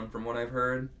dense one from what I've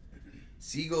heard.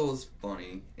 Seagull's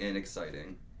funny and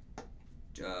exciting.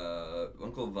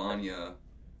 Uncle Vanya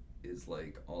is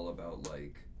like all about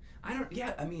like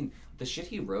I mean, the shit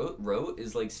he wrote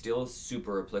is like still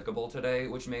super applicable today,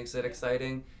 which makes it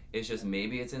exciting. It's just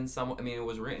maybe it's in some. I mean, it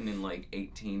was written in like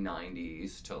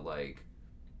 1890s to like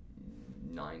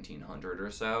 1900 or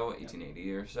so,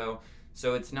 1880 or so.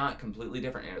 So it's not completely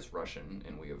different, and it's Russian,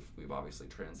 and we've obviously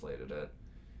translated it.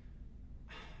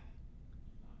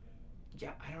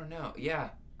 yeah, I don't know. Yeah,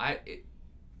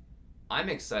 I'm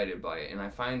excited by it, and I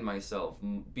find myself,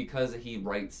 because he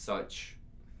writes such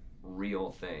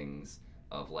real things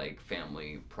of like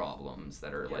family problems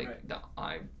that are that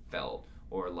I felt,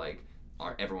 or like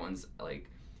everyone's like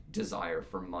desire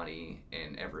for money,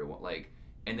 and everyone like,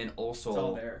 and then also it's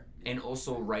all there. And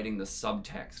also writing the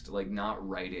subtext, like not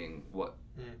writing what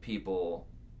people,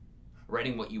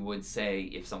 writing what you would say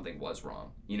if something was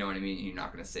wrong. You know what I mean? You're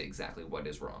not going to say exactly what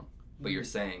is wrong, but you're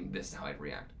saying this is how I'd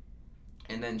react.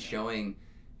 And then showing,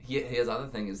 his other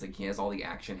thing is like he has all the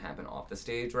action happen off the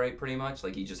stage, right? Pretty much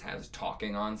like he just has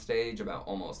talking on stage about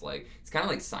almost like, it's kind of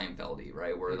like Seinfeld-y,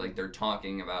 right? Where like they're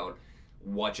talking about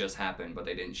what just happened, but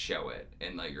they didn't show it,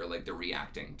 and like you're like they're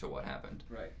reacting to what happened.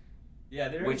 Right.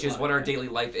 Yeah, which is what our daily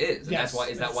life is. And yes,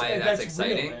 that's why that's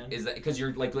exciting? Real, is that because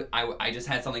you're like, I just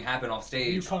had something happen off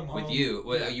stage with you.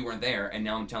 Well, you weren't there, and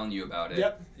now I'm telling you about it.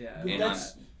 Yep. Yeah. And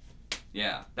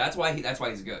that's why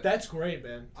he's good. That's great,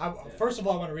 man. First of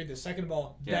all, I want to read this. Second of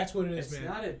all, that's what it is, man. It's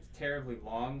not a terribly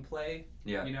long play.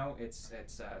 Yeah. You know, it's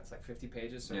like 50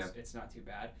 pages, so it's not too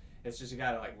bad. It's just you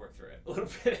gotta like work through it a little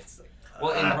bit. It's like,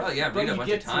 well, and probably read a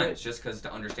bunch of times just because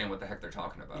to understand what the heck they're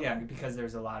talking about. Yeah, because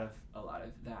there's a lot of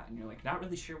that, and you're like not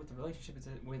really sure what the relationship is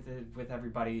with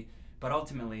everybody, but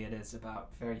ultimately it is about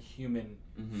very human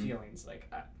feelings.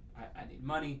 Like I need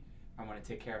money. I want to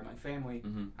take care of my family.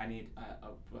 I need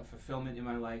a fulfillment in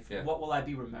my life. Yeah. What will I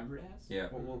be remembered as? Yeah.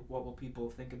 What will people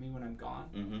think of me when I'm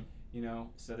gone? You know,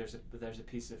 so there's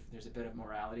a bit of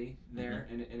morality there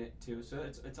in it too. So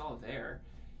it's all there.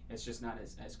 It's just not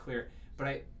as clear.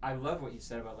 But I love what you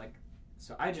said about like,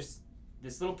 so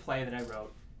this little play that I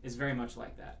wrote is very much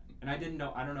like that. And I don't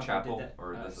know Chapel, if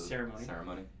I did that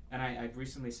ceremony. And I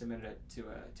recently submitted it to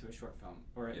a short film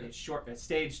or a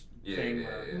stage thing.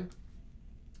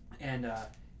 And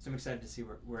so I'm excited to see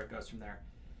where it goes from there.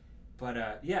 But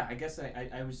I guess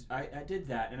I did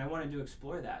that, and I wanted to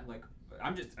explore that. Like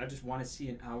I just want to see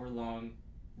an hour-long,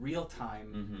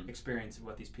 real-time experience of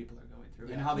what these people are going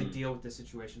through and how they deal with the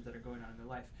situations that are going on in their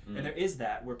life. And there is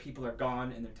that where people are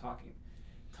gone and they're talking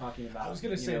about. I was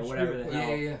gonna say whatever the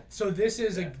hell. Yeah. So this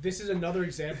is another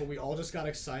example. We all just got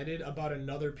excited about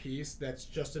another piece that's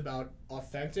just about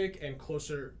authentic and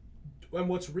closer. And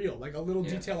what's real, like a little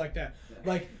detail like that,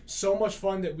 like so much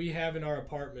fun that we have in our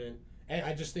apartment, and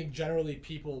I just think generally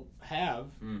people have,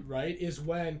 right, is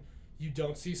when you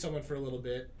don't see someone for a little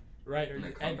bit, right,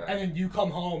 and then you come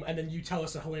home and then you tell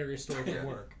us a hilarious story from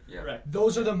work. Yeah. Right.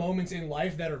 Those are the moments in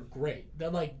life that are great,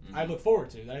 that like I look forward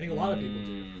to, that I think a lot of people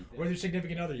do. Or your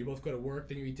significant other, you both go to work,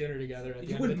 then you eat dinner together at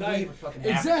the end of the night.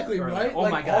 Exactly, right? Oh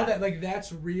my God. All that, like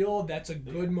that's real. That's a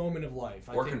good moment of life.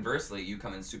 Or conversely, you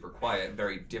come in super quiet,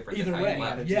 very different. Either than way, how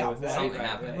you left. yeah, Something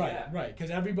happened. Right.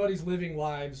 Because everybody's living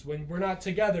lives. When we're not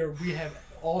together, we have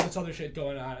all this other shit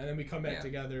going on, and then we come back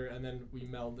together, and then we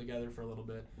meld together for a little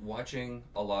bit. Watching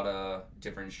a lot of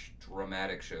different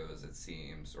dramatic shows, it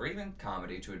seems, or even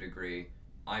comedy to a degree,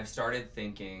 I've started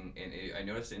thinking, and I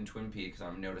noticed it in Twin Peaks,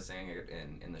 I'm noticing it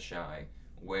in The Chi,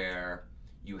 where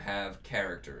you have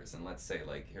characters, and let's say,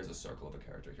 like, here's a circle of a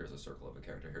character, here's a circle of a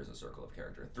character, here's a circle of a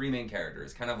character. 3 main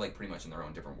characters, kind of like pretty much in their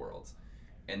own different worlds.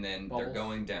 And then they're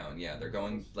going down, they're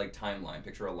going, like, timeline,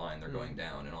 picture a line, they're going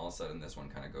down, and all of a sudden this one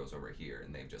kind of goes over here,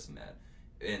 and they've just met.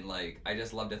 And, like, I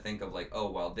just love to think of, like, oh,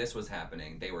 while this was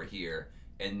happening, they were here,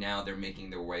 and now they're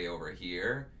making their way over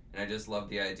here. And I just love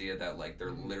the idea that, like,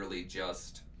 they're literally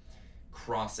just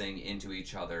crossing into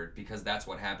each other, because that's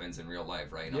what happens in real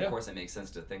life, right? And of course it makes sense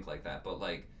to think like that, but,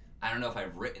 like, I don't know if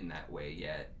I've written that way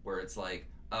yet, where it's like,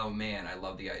 oh man, I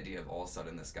love the idea of all of a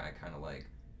sudden this guy kind of, like,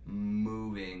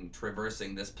 moving,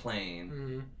 traversing this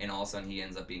plane, and all of a sudden he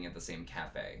ends up being at the same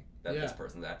cafe that this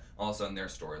person's at. All of a sudden their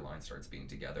storyline starts being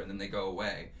together, and then they go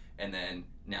away, and then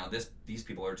now these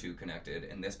people are two connected,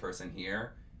 and this person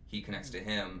here, he connects to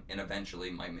him, and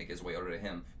eventually might make his way over to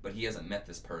him, but he hasn't met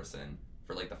this person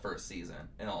for, like, the first season,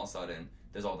 and all of a sudden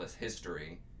there's all this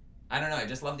history. I don't know, I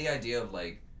just love the idea of,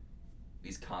 like,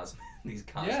 these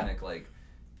cosmic like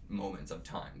moments of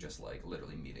time just, like,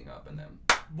 literally meeting up and them.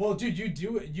 Well, dude, you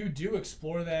do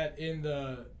explore that in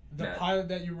the pilot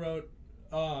that you wrote,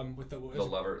 with the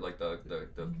lover, like the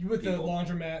with people. The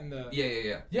laundromat and the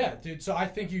yeah, dude. So I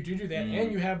think you do that,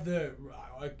 and you have the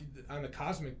on the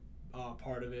cosmic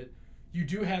part of it, you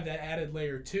do have that added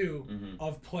layer too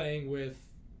of playing with,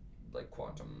 like,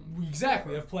 quantum.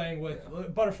 Exactly, of playing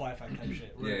with butterfly effect type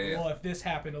shit. Well, if this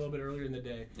happened a little bit earlier in the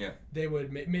day, they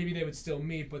would maybe they would still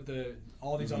meet, but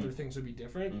all these other things would be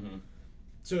different.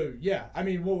 So I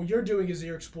mean, what you're doing is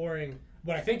you're exploring.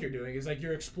 What I think you're doing is, like,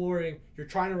 you're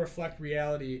trying to reflect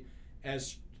reality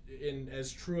as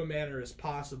true a manner as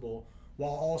possible,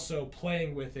 while also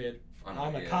playing with it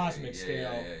on the cosmic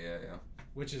scale. Yeah.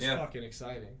 Which is fucking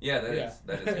exciting. Yeah, that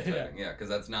is exciting. Yeah, because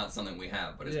that's not something we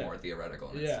have, but it's more theoretical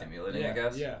and it's stimulating, I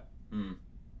guess. Yeah.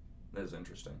 That is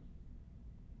interesting.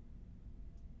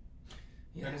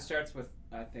 Yeah. And it starts with,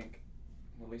 I think,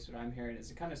 well, at least what I'm hearing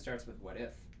is it kind of starts with what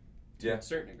if. To a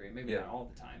certain degree, maybe not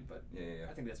all the time, but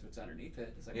I think that's what's underneath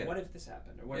it. It's like, what if this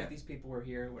happened, or what if these people were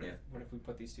here? What if we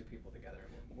put these two people together?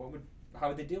 How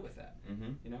would they deal with that?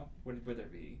 Mm-hmm. You know, would there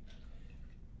be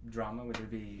drama? Would there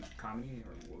be comedy,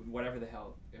 or whatever the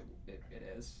hell it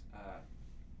is?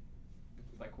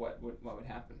 Like what would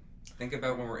happen? Think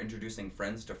about when we're introducing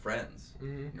friends to friends.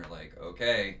 And you're like,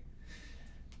 okay.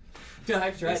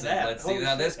 I've tried that. Let's see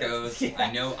how this goes.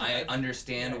 I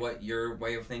understand what your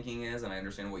way of thinking is, and I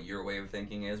understand what your way of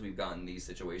thinking is. We've gotten these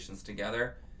situations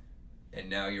together, and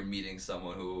now you're meeting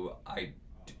someone who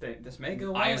this may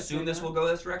go. I assume this will go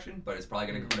this direction, but it's probably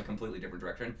going to go in a completely different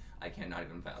direction. I cannot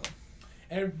even fathom.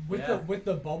 And with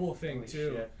the bubble thing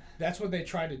too. Shit. That's what they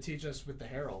tried to teach us with the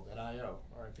Herald at I.O.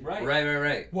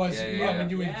 Right. Was when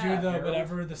you would do the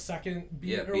whatever the second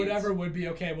beat or whatever would be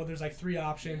okay. Well, there's like 3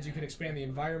 options. You can expand the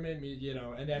environment,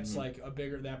 and that's like a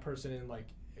bigger that person in like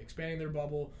expanding their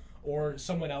bubble or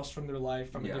someone else from their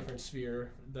life from a different sphere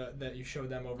that you show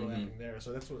them overlapping there.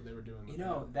 So that's what they were doing.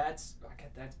 That's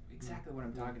exactly what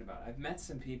I'm talking about. I've met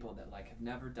some people that like have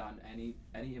never done any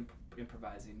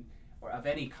improvising or of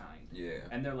any kind. Yeah.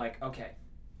 And they're like, okay,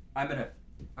 I'm gonna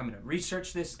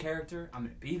research this character. I'm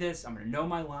gonna be this. I'm gonna know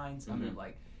my lines. I'm gonna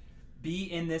like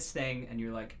be in this thing. And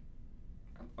you're like,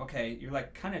 okay, you're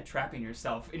like kind of trapping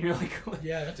yourself. And you're like,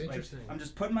 yeah, that's interesting. I'm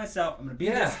just putting myself. I'm gonna be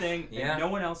this thing. And no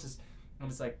one else is. I'm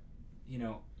just like,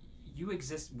 you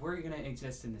exist. We're gonna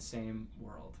exist in the same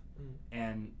world.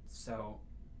 And so,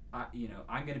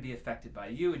 I'm gonna be affected by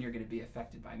you, and you're gonna be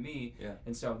affected by me. Yeah.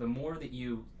 And so the more that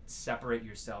you separate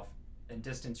yourself and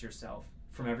distance yourself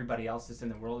from everybody else that's in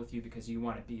the world with you because you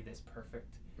want to be this perfect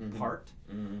part,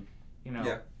 you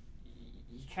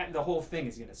can't. The whole thing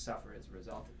is going to suffer as a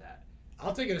result of that.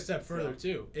 I'll take it a step further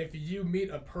too. If you meet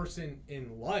a person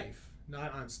in life,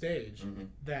 not on stage,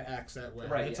 that acts that way,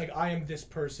 it's like I am this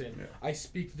person. Yeah. I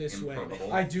speak this way.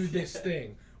 I do this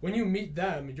thing. When you meet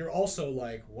them, you're also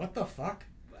like, what the fuck?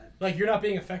 Like you're not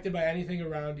being affected by anything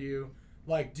around you.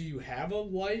 Like, do you have a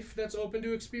life that's open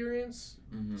to experience?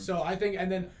 So I think, and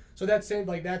then. So that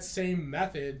same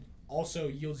method also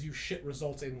yields you shit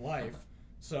results in life.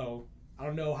 So I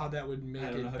don't know how that would make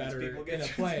it better in a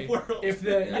play if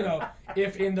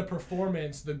if in the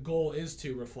performance the goal is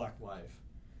to reflect life,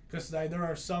 because there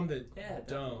are some that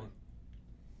don't.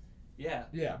 Yeah.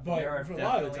 Yeah, but for a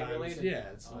lot of the times, related.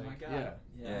 It's my god.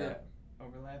 Yeah.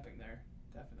 Overlapping there,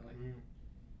 definitely.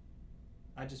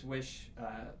 I just wish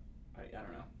I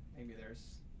don't know. Maybe there's,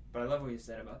 but I love what you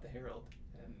said about the Herald.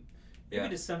 Maybe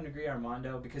to some degree,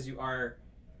 Armando, because you are,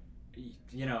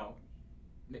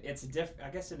 it's I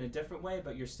guess in a different way,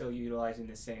 but you're still utilizing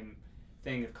the same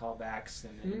thing of callbacks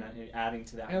and adding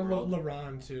to that and world. And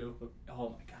LaRon, too. Oh,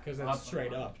 my God. Because that's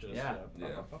straight up. Just,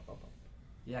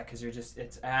 Yeah, because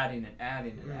it's adding and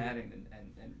adding and adding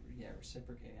and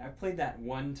reciprocating. I've played that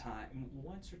once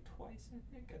or twice,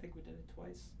 I think we did it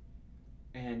twice.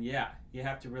 And you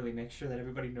have to really make sure that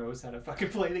everybody knows how to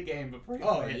fucking play the game before you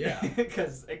play it.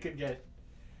 Because it could get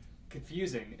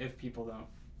confusing if people don't,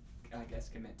 I guess,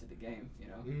 commit to the game,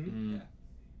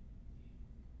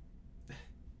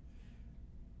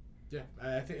 Yeah,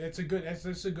 I think it's a good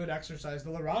exercise.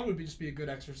 The LaRon would just be a good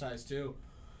exercise too.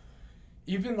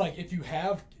 Even like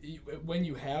when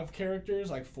you have characters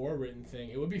like for a written thing,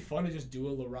 it would be fun to just do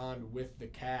a LaRon with the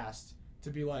cast. To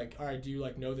be like, all right, do you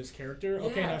like know this character? Yeah.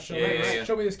 Okay, now show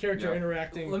me this character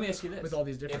interacting. Let me ask you this: with all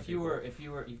these different people. If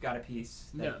you've got a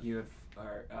piece that you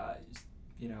are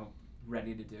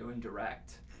ready to do and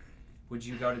direct, would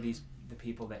you go to the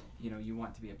people that you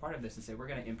want to be a part of this and say, we're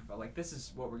going to improvise, like this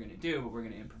is what we're going to do, but we're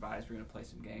going to improvise, we're going to play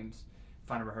some games,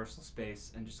 find a rehearsal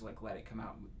space, and just like let it come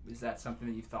out? Is that something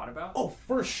that you've thought about? Oh,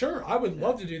 for sure, I would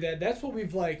love to do that. That's what we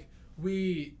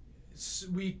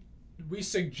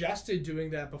suggested doing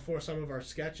that before some of our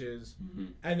sketches,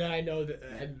 and then I know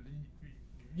that,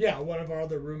 one of our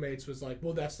other roommates was like,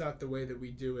 well, that's not the way that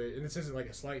we do it, and this isn't like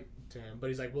a slight to him, but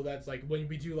he's like, well, that's like when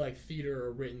we do like theater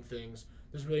or written things,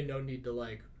 there's really no need to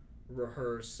like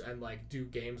rehearse and like do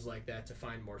games like that to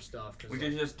find more stuff. Which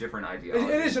is just different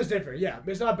ideology. It is just different, yeah.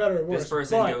 It's not better or worse. This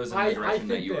person goes in the direction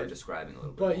that you are describing a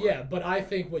little bit more. But I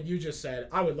think what you just said,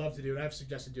 I would love to do, and I've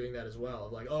suggested doing that as well.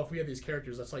 Like, if we have these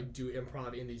characters, let's like do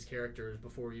improv in these characters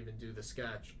before we even do the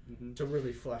sketch to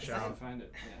really flesh out. I can find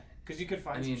it, because you could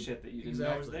find some shit that you didn't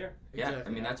know was there. Yeah,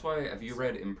 exactly. I mean that's why. Have you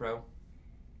read Impro?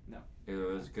 No. It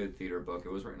was a good theater book.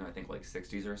 It was written, I think, like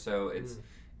 60s or so.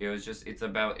 it's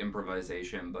about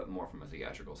improvisation, but more from a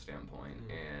theatrical standpoint,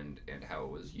 and how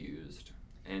it was used.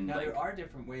 And now there are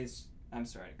different ways. I'm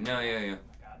sorry. No, yeah. Oh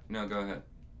my God. No, go ahead.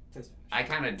 Just I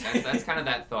kind of that's kind of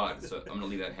that thought. So I'm gonna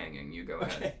leave that hanging. You go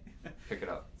ahead. Pick it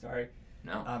up. Sorry.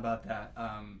 No. About that.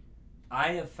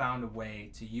 I have found a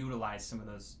way to utilize some of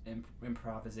those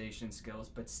improvisation skills,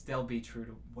 but still be true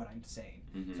to what I'm saying.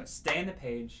 Mm-hmm. So stay on the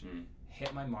page,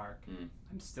 hit my mark.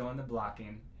 I'm still in the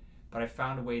blocking, but I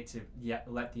found a way to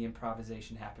let the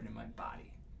improvisation happen in my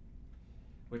body,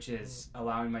 which is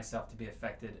allowing myself to be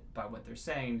affected by what they're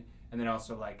saying, and then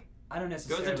also like I don't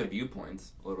necessarily goes into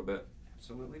viewpoints a little bit.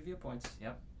 Absolutely, viewpoints.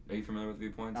 Yep. Are you familiar with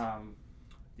viewpoints?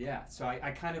 Yeah, so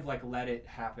I kind of like let it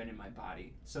happen in my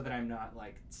body so that I'm not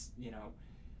like,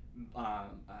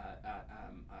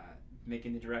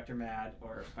 making the director mad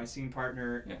or my scene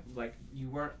partner, like you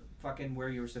weren't fucking where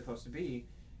you were supposed to be,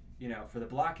 for the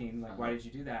blocking, like why did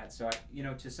you do that? So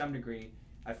to some degree,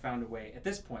 I found a way, at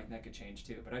this point, and that could change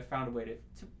too, but I found a way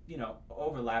to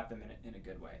overlap them in a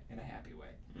good way, in a happy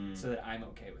way, so that I'm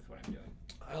okay with what I'm doing.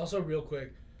 I also, real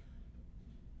quick,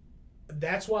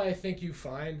 that's why I think you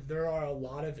find there are a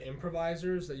lot of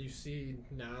improvisers that you see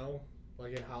now,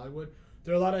 like in Hollywood.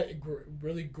 There are a lot of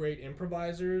really great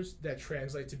improvisers that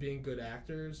translate to being good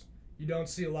actors. You don't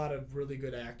see a lot of really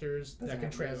good actors that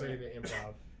can translate into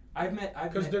improv. I've met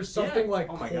because there's something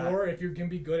core. If you can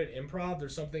be good at improv,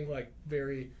 there's something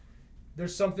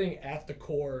there's something at the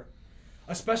core,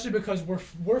 especially because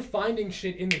we're finding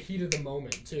shit in the heat of the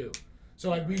moment too.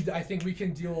 So I think we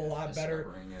can deal a lot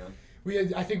better.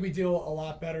 I think we deal a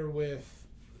lot better with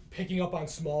picking up on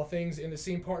small things in the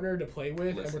scene partner to play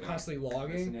with, and we're constantly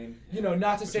logging.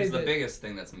 Not to say that the biggest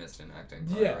thing that's missed in acting.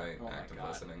 Right? Oh active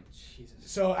listening. Jesus.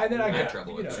 So and then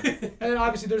and then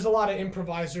obviously there's a lot of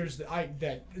improvisers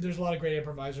there's a lot of great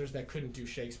improvisers that couldn't do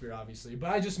Shakespeare, obviously.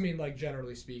 But I just mean like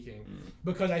generally speaking,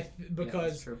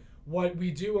 because what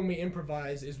we do when we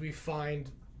improvise is we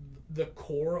find the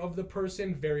core of the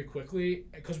person very quickly,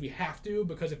 because we have to,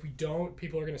 because if we don't,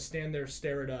 people are going to stand there,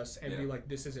 stare at us, and be like,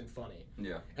 this isn't funny.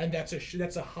 Yeah. And that's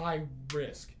a high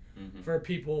risk for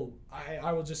people,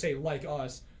 I will just say, like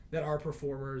us, that are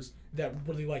performers that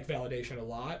really like validation a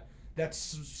lot. That's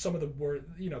some of the word,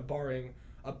 barring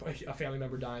a family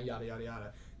member dying, yada, yada,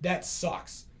 yada. That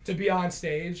sucks. To be on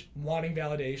stage, wanting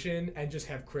validation, and just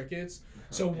have crickets.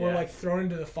 So we're like thrown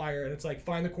into the fire, and it's like,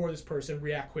 find the core of this person,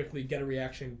 react quickly, get a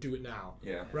reaction, do it now.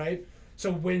 Yeah. Right?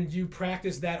 So when you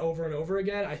practice that over and over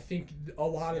again, I think a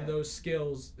lot of those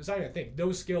skills,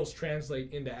 those skills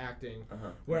translate into acting,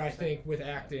 where I think with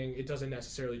acting, it doesn't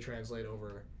necessarily translate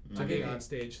over to being on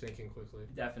stage thinking quickly.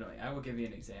 Definitely. I will give you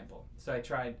an example. So I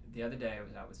tried, the other day I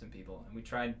was out with some people, and we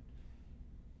tried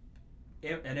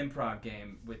an improv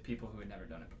game with people who had never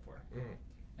done it before.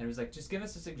 And it was like, just give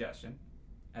us a suggestion,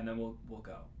 and then we'll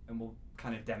go, and we'll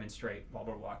kind of demonstrate while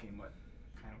we're walking what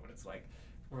it's like.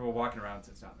 We were walking around,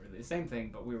 so it's not really the same thing,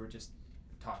 but we were just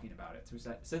talking about it.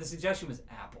 So the suggestion was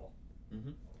Apple.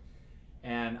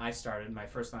 And I started, my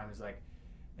first line was like,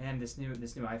 man, this new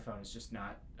iPhone is just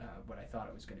not what I thought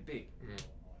it was going to be.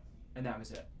 And that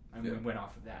was it. And we went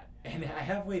off of that. And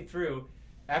halfway through,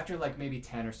 after like maybe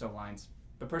 10 or so lines,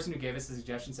 the person who gave us the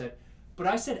suggestion said, but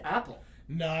I said Apple.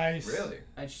 Nice. Really?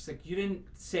 And she's like, you didn't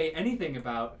say anything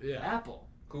about Apple.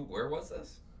 Cool. Where was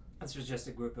this? This was just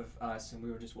a group of us, and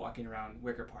we were just walking around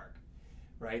Wicker Park,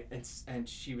 right? And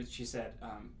she said,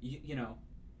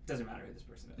 doesn't matter who this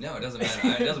person is. No, it doesn't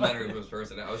matter. It doesn't matter who this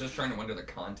person is. I was just trying to wonder the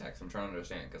context. I'm trying to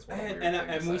understand, because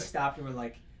and we stopped and we're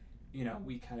like,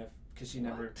 we kind of, because she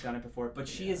never done it before, but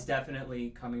she is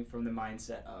definitely coming from the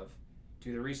mindset of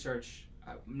do the research,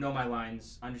 know my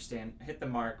lines, understand, hit the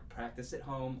mark, practice at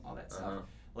home, all that stuff.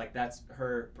 Like that's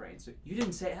her brain. So you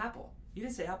didn't say Apple. You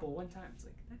didn't say Apple one time. It's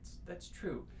like that's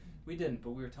true. We didn't, but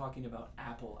we were talking about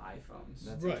Apple iPhones.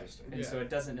 That's interesting. And so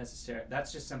it doesn't necessarily,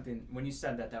 that's just something, when you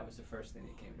said that was the first thing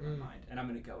that came to my mind. And I'm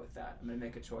going to go with that. I'm going to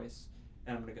make a choice,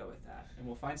 and I'm going to go with that. And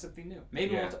we'll find something new.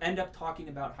 Maybe we'll end up talking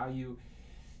about how you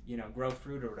grow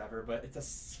fruit or whatever, but it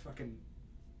just fucking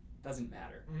doesn't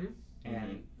matter.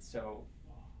 And so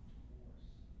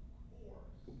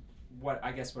what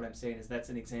I'm saying is that's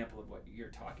an example of what you're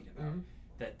talking about.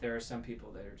 That there are some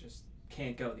people that are just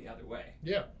can't go the other way.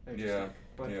 Yeah.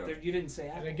 You didn't say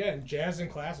Apple. And again, jazz and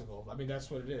classical. I mean,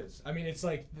 that's what it is. I mean, it's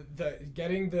like the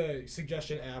getting the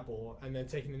suggestion Apple, and then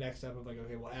taking the next step of like,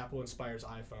 okay, well, Apple inspires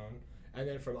iPhone, and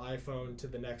then from iPhone to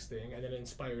the next thing, and then it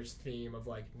inspires theme of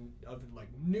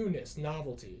newness,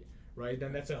 novelty, right?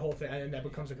 Then that's a whole thing, and then that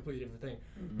becomes a completely different thing.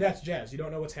 That's jazz. You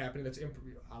don't know what's happening. That's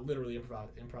literally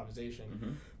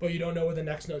improvisation. But you don't know where the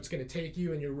next note's going to take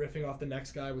you, and you're riffing off the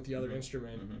next guy with the other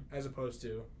instrument, as opposed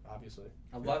to, obviously.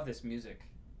 I love this music.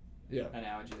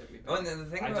 analogy that we've. Oh, and the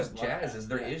thing about jazz is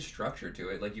there is structure to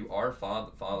it. Like you are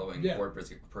following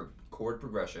chord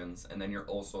progressions, and then you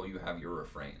have your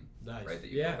refrain, right? That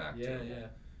you go back to. Yeah.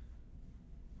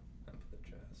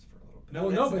 No,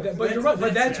 but you're right.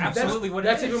 But that's absolutely what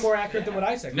that's even more accurate than what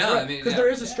I said. No, I mean, because there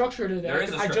is a structure to that. There is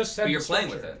a structure. I just said but you're playing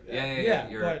structure. with it. Yeah.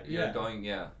 You're going.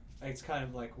 Yeah. It's kind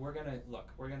of like we're gonna,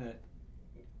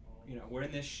 we're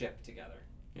in this ship together.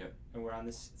 Yeah. And we're on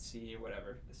this sea or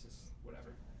whatever. This is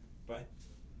whatever, but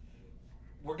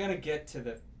we're gonna get to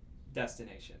the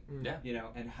destination. Yeah.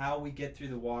 And how we get through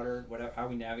the water, how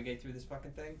we navigate through this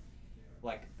fucking thing,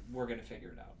 like we're gonna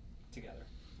figure it out together.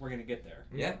 We're gonna get there.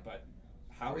 Yeah. But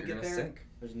how we get there,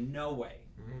 there's no way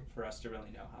for us to really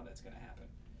know how that's going to happen.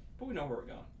 But we know where we're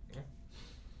going. Yeah.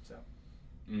 So.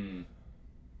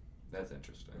 That's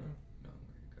interesting. Know where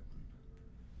you're going.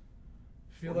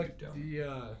 I feel like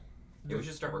we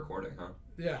should start recording, huh?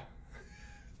 Yeah.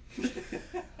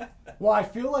 Well, I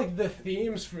feel like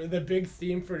the big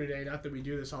theme for today, not that we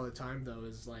do this all the time though,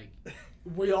 is like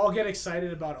we all get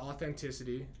excited about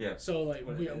authenticity. Yeah. So like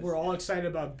we're all excited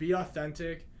about be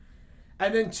authentic.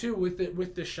 And then too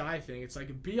with the shy thing, it's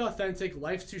like be authentic.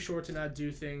 Life's too short to not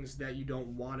do things that you don't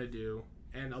want to do,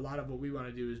 and a lot of what we want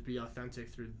to do is be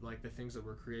authentic through like the things that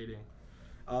we're creating.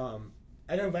 And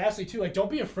then lastly too, like don't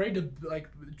be afraid to like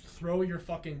throw your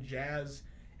fucking jazz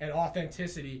and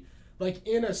authenticity like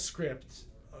in a script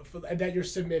that you're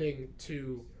submitting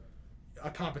to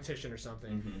a competition or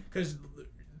something. Because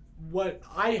what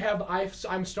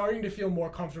I'm starting to feel more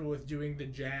comfortable with doing the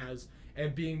jazz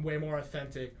and being way more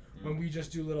authentic when we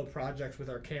just do little projects with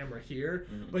our camera here.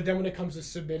 But then when it comes to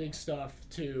submitting stuff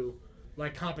to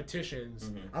like competitions,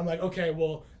 I'm like, okay,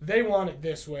 well, they want it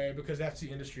this way because that's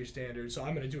the industry standard, so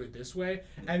I'm going to do it this way.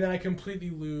 And then I completely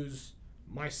lose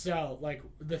myself. Like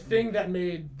the thing that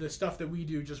made the stuff that we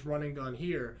do just run and gun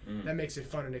here, that makes it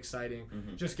fun and exciting,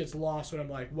 just gets lost when I'm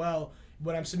like, well,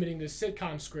 when I'm submitting this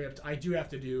sitcom script, I do have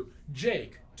to do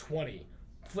Jake, 20,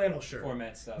 flannel shirt.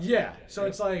 Format stuff. Yeah, so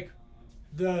it's like,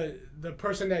 the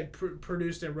person that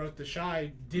produced and wrote The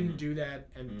Shy didn't do that,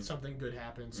 and something good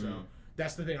happened. So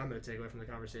that's the thing I'm going to take away from the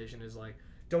conversation is like,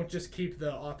 don't just keep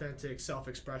the authentic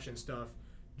self-expression stuff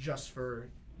just for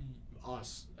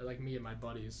us, like me and my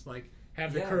buddies. Like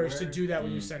have the courage to do that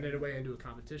when you send it away into a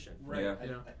competition. Right.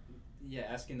 Yeah.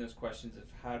 Asking those questions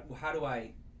of how do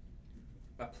I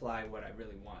apply what I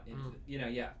really want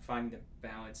into finding the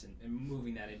balance and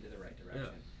moving that into the right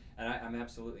direction. Yeah. And I'm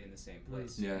absolutely in the same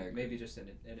place. Yeah, maybe just in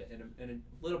a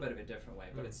little bit of a different way,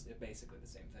 but it's basically the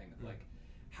same thing. Of like,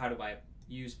 how do I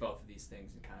use both of these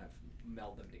things and kind of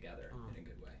meld them together in a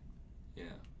good way? Yeah.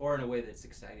 Or in a way that's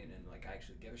exciting and like I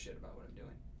actually give a shit about what I'm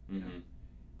doing. You know?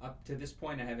 Up to this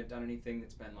point, I haven't done anything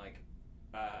that's been like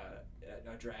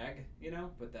a drag,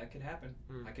 but that could happen.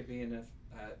 I could be in a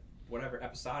whatever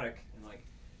episodic and like.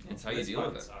 It's how you deal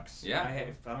with it. Sucks. Yeah.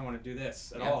 I don't want to do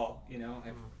this at all.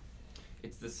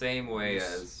 It's the same way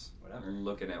as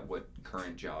looking at what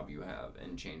current job you have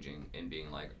and changing and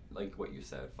being like what you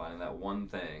said, finding that one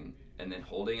thing and then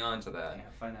holding on to that,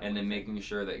 and then making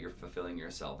sure that you're fulfilling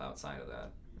yourself outside of that.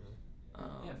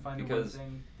 Finding one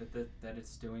thing that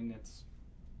it's doing that's.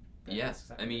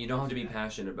 Yes, I mean you don't have to be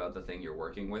passionate about the thing you're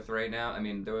working with right now. I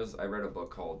mean I read a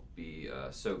book called "Be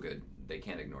So Good They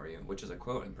Can't Ignore You," which is a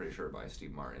quote I'm pretty sure by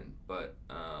Steve Martin, but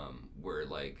where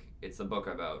like it's a book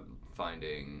about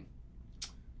finding.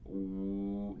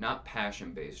 Not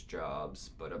passion-based jobs,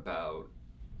 but about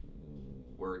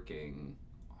working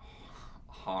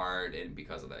hard, and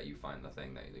because of that, you find the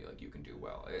thing that you can do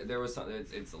well. There was something.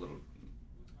 It's a little.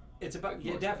 It's about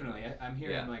definitely. I'm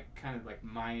hearing like kind of like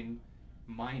mine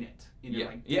it.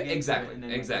 Exactly. And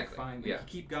then, exactly. Find,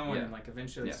 keep going, and like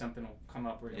eventually something will come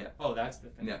up where you're like, oh, that's the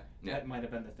thing. That might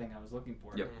have been the thing I was looking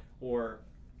for. Or.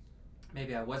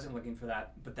 Maybe I wasn't looking for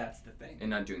that, but that's the thing. And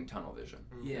not doing tunnel vision.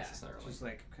 Necessarily. Just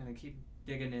like kind of keep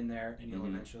digging in there, and you'll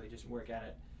eventually just work at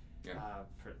it. Yeah.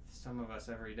 For some of us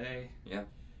every day. Yeah.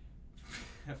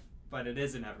 But it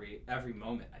isn't every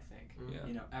moment. I think.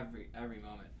 Yeah. Every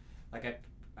moment. Like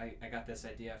I got this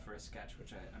idea for a sketch,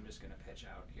 which I'm just gonna pitch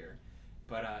out here,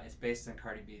 but it's based on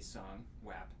Cardi B's song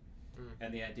WAP.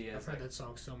 And the idea is I've heard that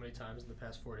song so many times in the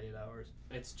past 48 hours.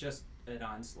 It's just an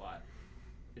onslaught.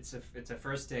 It's a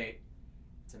first date.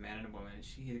 It's a man and a woman.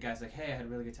 The guy's like, hey, I had a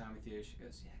really good time with you. She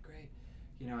goes, yeah, great.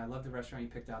 I love the restaurant you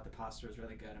picked out. The pasta was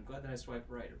really good. I'm glad that I swiped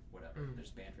right or whatever. They're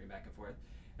just bantering back and forth.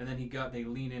 And then they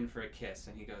lean in for a kiss,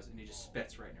 and he goes, and he just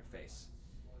spits right in her face.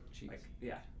 Jeez.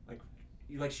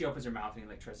 Like she opens her mouth and he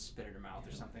like tries to spit in her mouth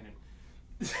or something.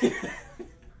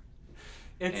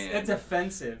 And it's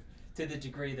offensive to the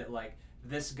degree that like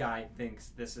this guy thinks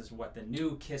this is what the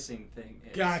new kissing thing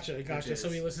is. Gotcha. So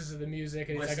he listens to the music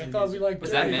and he's like, I Listen thought to we music. liked. Was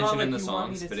But that it's not mentioned like in the you song,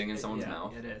 want me to spitting in someone's yeah,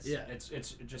 mouth? It is. Yeah.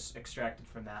 It's just extracted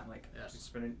from that. Like, Yeah.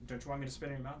 spitting. Don't you want me to spit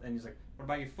in your mouth? And he's like, what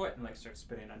about your foot? And like starts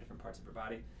spitting on different parts of her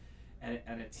body,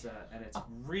 and it's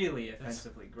really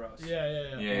offensively gross.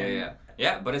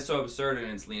 Yeah, but it's so absurd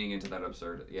and it's leaning into that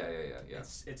absurd. Yeah.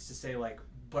 It's to say like,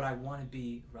 but I want to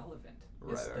be relevant.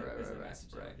 Is the message.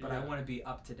 But I want to be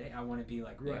up to date. I want to be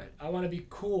like I want to be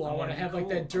cool. I want to have like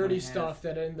that dirty stuff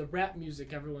that in the rap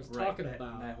music everyone's talking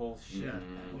about. That whole shit. Yeah.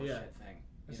 That whole shit thing.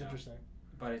 That's interesting.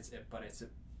 But it's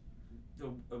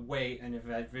a way and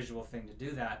a visual thing to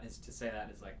do that is to say that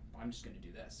is like, I'm just going to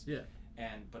do this. Yeah.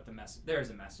 But the message, there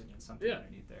is a message and something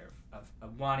underneath there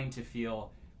of wanting to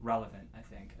feel relevant, I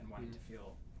think, and wanting to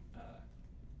feel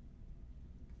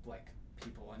like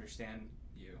people understand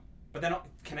you. But then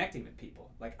connecting with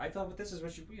people. Like, I thought, but this is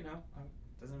what isn't that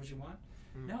what you want?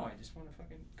 No, I just want to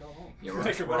fucking go home. Yeah,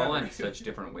 we're all on such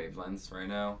different wavelengths right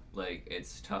now. Like,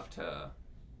 it's tough to...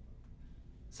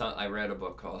 So I read a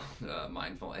book called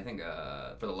Mindful, I think,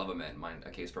 For the Love of Men, A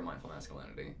Case for Mindful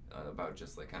Masculinity, about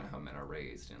just, like, kind of how men are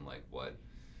raised and, like, what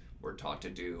we're taught to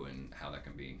do and how that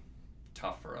can be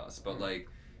tough for us. But, like,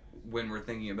 when we're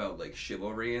thinking about, like,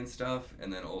 chivalry and stuff,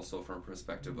 and then also from a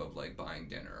perspective of, like, buying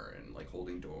dinner and, like,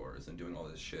 holding doors and doing all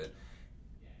this shit,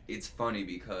 it's funny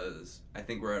because I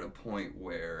think we're at a point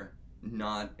where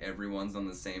not everyone's on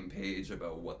the same page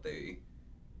about what they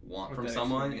want from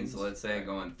someone. And so let's say I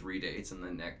go on 3 dates in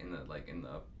the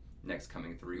next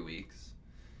coming 3 weeks.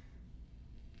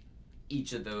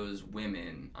 Each of those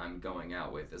women I'm going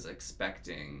out with is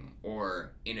expecting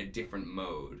or in a different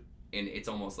mode. And it's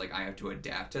almost like I have to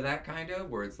adapt to that kind of,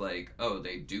 where it's like, oh,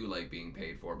 they do like being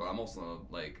paid for, but I'm also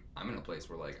like, I'm in a place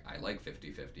where like I like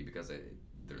 50-50 because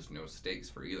there's no stakes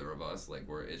for either of us, like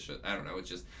where it's just, I don't know, it's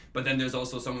just, but then there's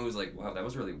also someone who's like, wow, that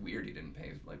was really weird, he didn't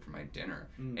pay like for my dinner.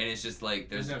 And it's just like,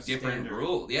 there's no different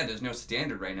rules. Yeah, there's no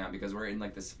standard right now because we're in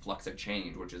like this flux of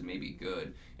change, which is maybe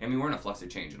good. I mean, we're in a flux of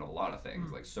change in a lot of things,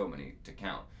 like so many to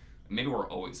count. Maybe we're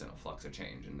always in a flux of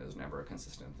change and there's never a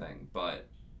consistent thing, but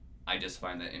I just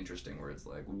find that interesting where it's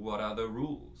like, what are the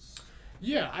rules?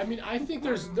 Yeah, I mean, I think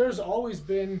there's always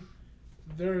been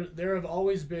there have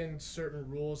always been certain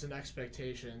rules and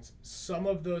expectations. Some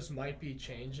of those might be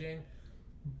changing,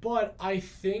 but I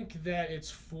think that it's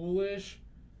foolish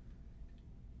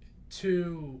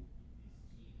to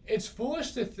I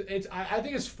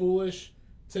think it's foolish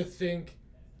to think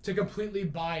to completely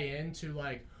buy into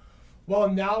like, well,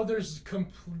 now there's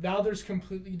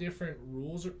completely different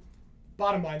rules.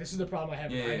 Bottom line, this is the problem I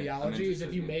have with ideology, is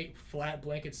if you make flat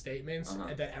blanket statements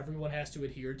that everyone has to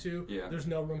adhere to, there's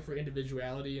no room for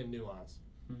individuality and nuance.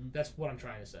 That's what I'm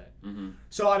trying to say.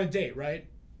 So on a date, right?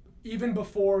 Even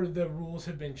before the rules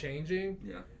have been changing,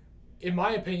 in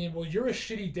my opinion, well, you're a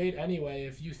shitty date anyway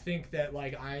if you think that,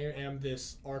 like, I am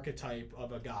this archetype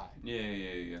of a guy.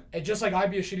 Yeah. And just like I'd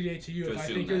be a shitty date to you if I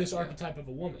think you're this archetype of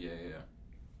a woman. Yeah.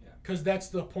 Because that's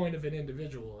the point of an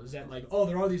individual, is that like, oh,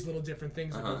 there are these little different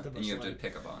things that both of us and you have like. to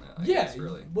pick up on it. I guess,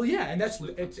 really. Well, yeah, and that's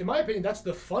in my opinion, that's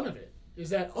the fun of it. Is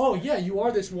that, oh yeah, you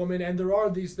are this woman, and there are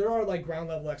like ground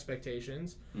level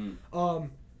expectations,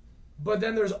 but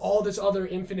then there's all this other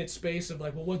infinite space of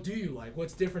like, well, what do you like?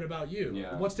 What's different about you?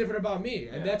 Yeah. What's different about me?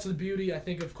 And that's the beauty, I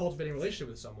think, of cultivating a relationship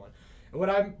with someone. And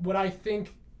what I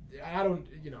think,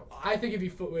 I think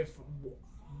if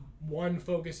one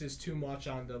focuses too much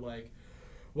on the like,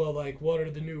 well, like, what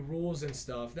are the new rules and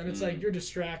stuff, then it's like you're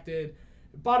distracted.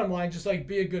 Bottom line, just like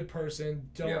be a good person.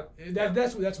 Don't.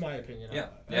 That's my opinion. I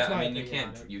mean,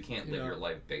 you can't live your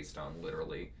life based on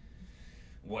literally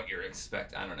what you're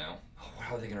expect. I don't know.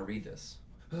 How are they gonna read this?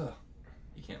 You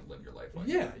can't live your life like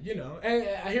that.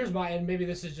 And here's and maybe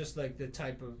this is just like the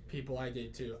type of people I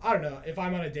date too. I don't know. If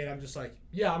I'm on a date, I'm just like,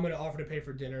 yeah, I'm gonna offer to pay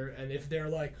for dinner, and if they're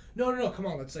like, no, come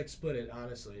on, let's like split it,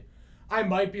 honestly. I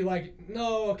might be like,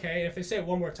 no, okay. If they say it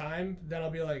one more time, then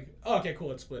I'll be like, oh, okay, cool,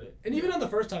 let's split it. And even on the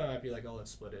first time, I might be like, oh, let's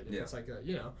split it. If it's like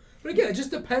But again, it just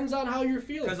depends on how you're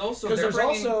feeling. Because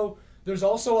there's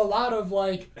also a lot of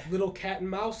like little cat and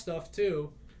mouse stuff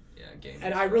too. Yeah, game.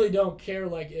 And I really don't care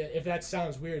like if that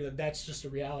sounds weird. That's just a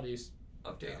reality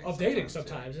of dating.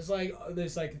 Sometimes it's like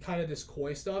there's like kind of this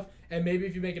coy stuff, and maybe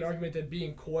if you make an argument that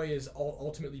being coy is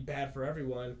ultimately bad for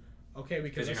everyone. Okay, we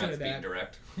can listen to that. Being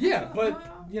direct. Yeah, but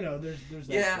there's that.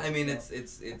 Yeah, I mean it's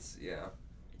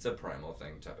a primal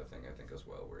thing type of thing, I think, as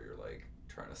well, where you're like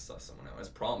trying to suss someone out. It's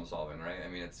problem solving, right? I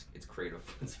mean it's creative,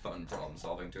 it's fun problem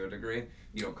solving to a degree.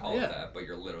 You don't call it that, but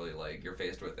you're literally like you're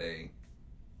faced with I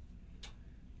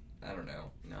don't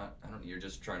know You're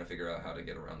just trying to figure out how to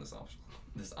get around this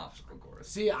obstacle course.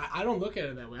 See, I don't look at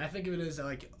it that way. I think of it as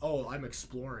like, oh, I'm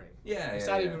exploring. Yeah, it's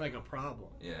not even like a problem.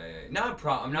 Yeah. Not a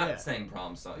problem. I'm not saying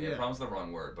problem solving. Yeah, problem's the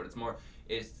wrong word, but it's more.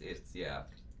 It's yeah.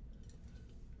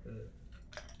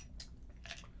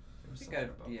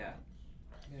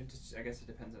 I guess it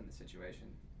depends on the situation,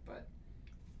 but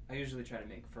I usually try to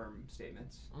make firm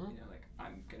statements. Like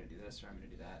I'm gonna do this or I'm gonna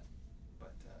do that,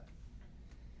 but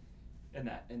in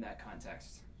that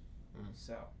context.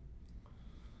 So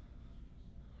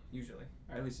usually,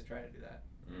 or at least I try to do that.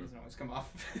 It doesn't always come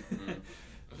off.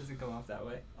 It doesn't come off that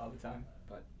way all the time,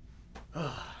 but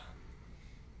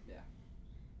yeah.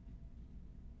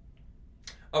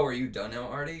 Oh, are you done now,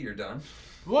 Artie? You're done?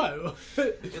 What?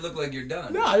 You look like you're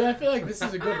done. No, I feel like this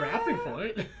is a good wrapping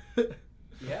point.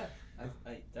 Yeah,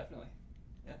 I definitely.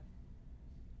 Yeah.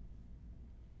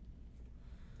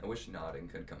 I wish nodding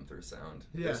could come through sound.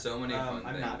 Yeah. There's so many fun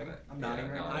I'm things. nodding. I'm nodding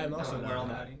right now. I am also We're all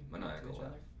nodding. nodding. Maniacal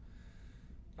laugh.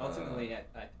 Ultimately,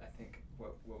 I think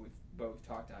what we've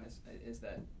talked on is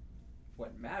that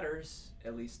what matters,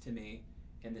 at least to me,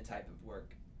 in the type of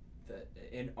work that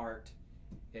in art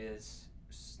is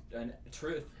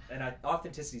truth, and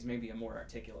authenticity is maybe a more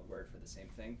articulate word for the same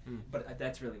thing, but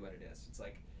that's really what it is. It's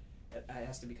like it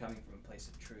has to be coming from a place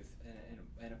of truth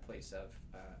and a place of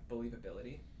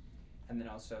believability, and then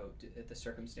also the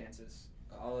circumstances,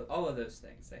 all of those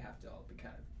things, they have to all be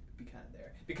kind of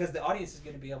there, because the audience is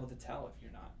going to be able to tell if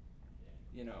you're not,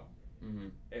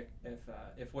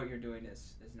 if what you're doing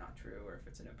is not true, or if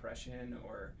it's an impression,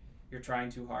 or you're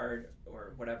trying too hard,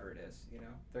 or whatever it is,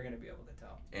 they're going to be able to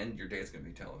tell. And your day's going to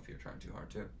be tell if you're trying too hard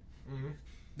too.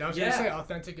 I was going to say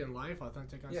authentic in life,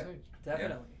 authentic on stage.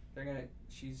 Definitely. They're going to,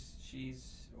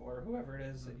 she's, or whoever it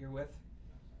is that you're with,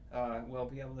 will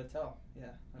be able to tell.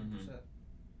 Yeah, 100%.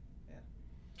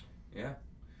 Yeah.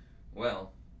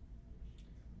 Well,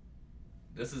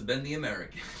 this has been The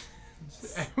American.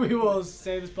 We will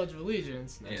say this Pledge of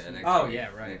Allegiance next week. Oh, yeah,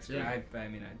 right. Next week. I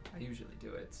mean, I usually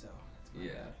do it, so it's my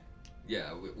bad.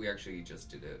 Yeah, we actually just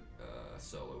did it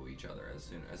solo each other as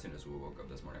soon as we woke up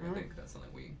this morning. I think that's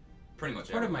something we pretty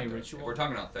much part of my does. ritual. If we're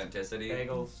talking authenticity.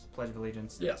 Bagels, Pledge of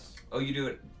Allegiance. Yes. Oh, you do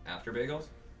it after bagels?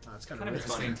 It's kind of of at the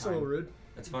same time. It's a little rude.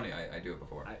 That's funny. I do it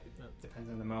before. Depends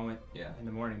on the moment. Yeah. In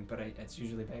the morning, but it's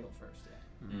usually bagel first.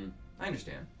 Yeah. I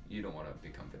understand. You don't want to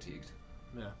become fatigued.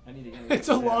 Yeah. I need the energy. It's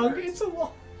a long.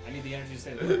 I need the energy to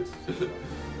say the words.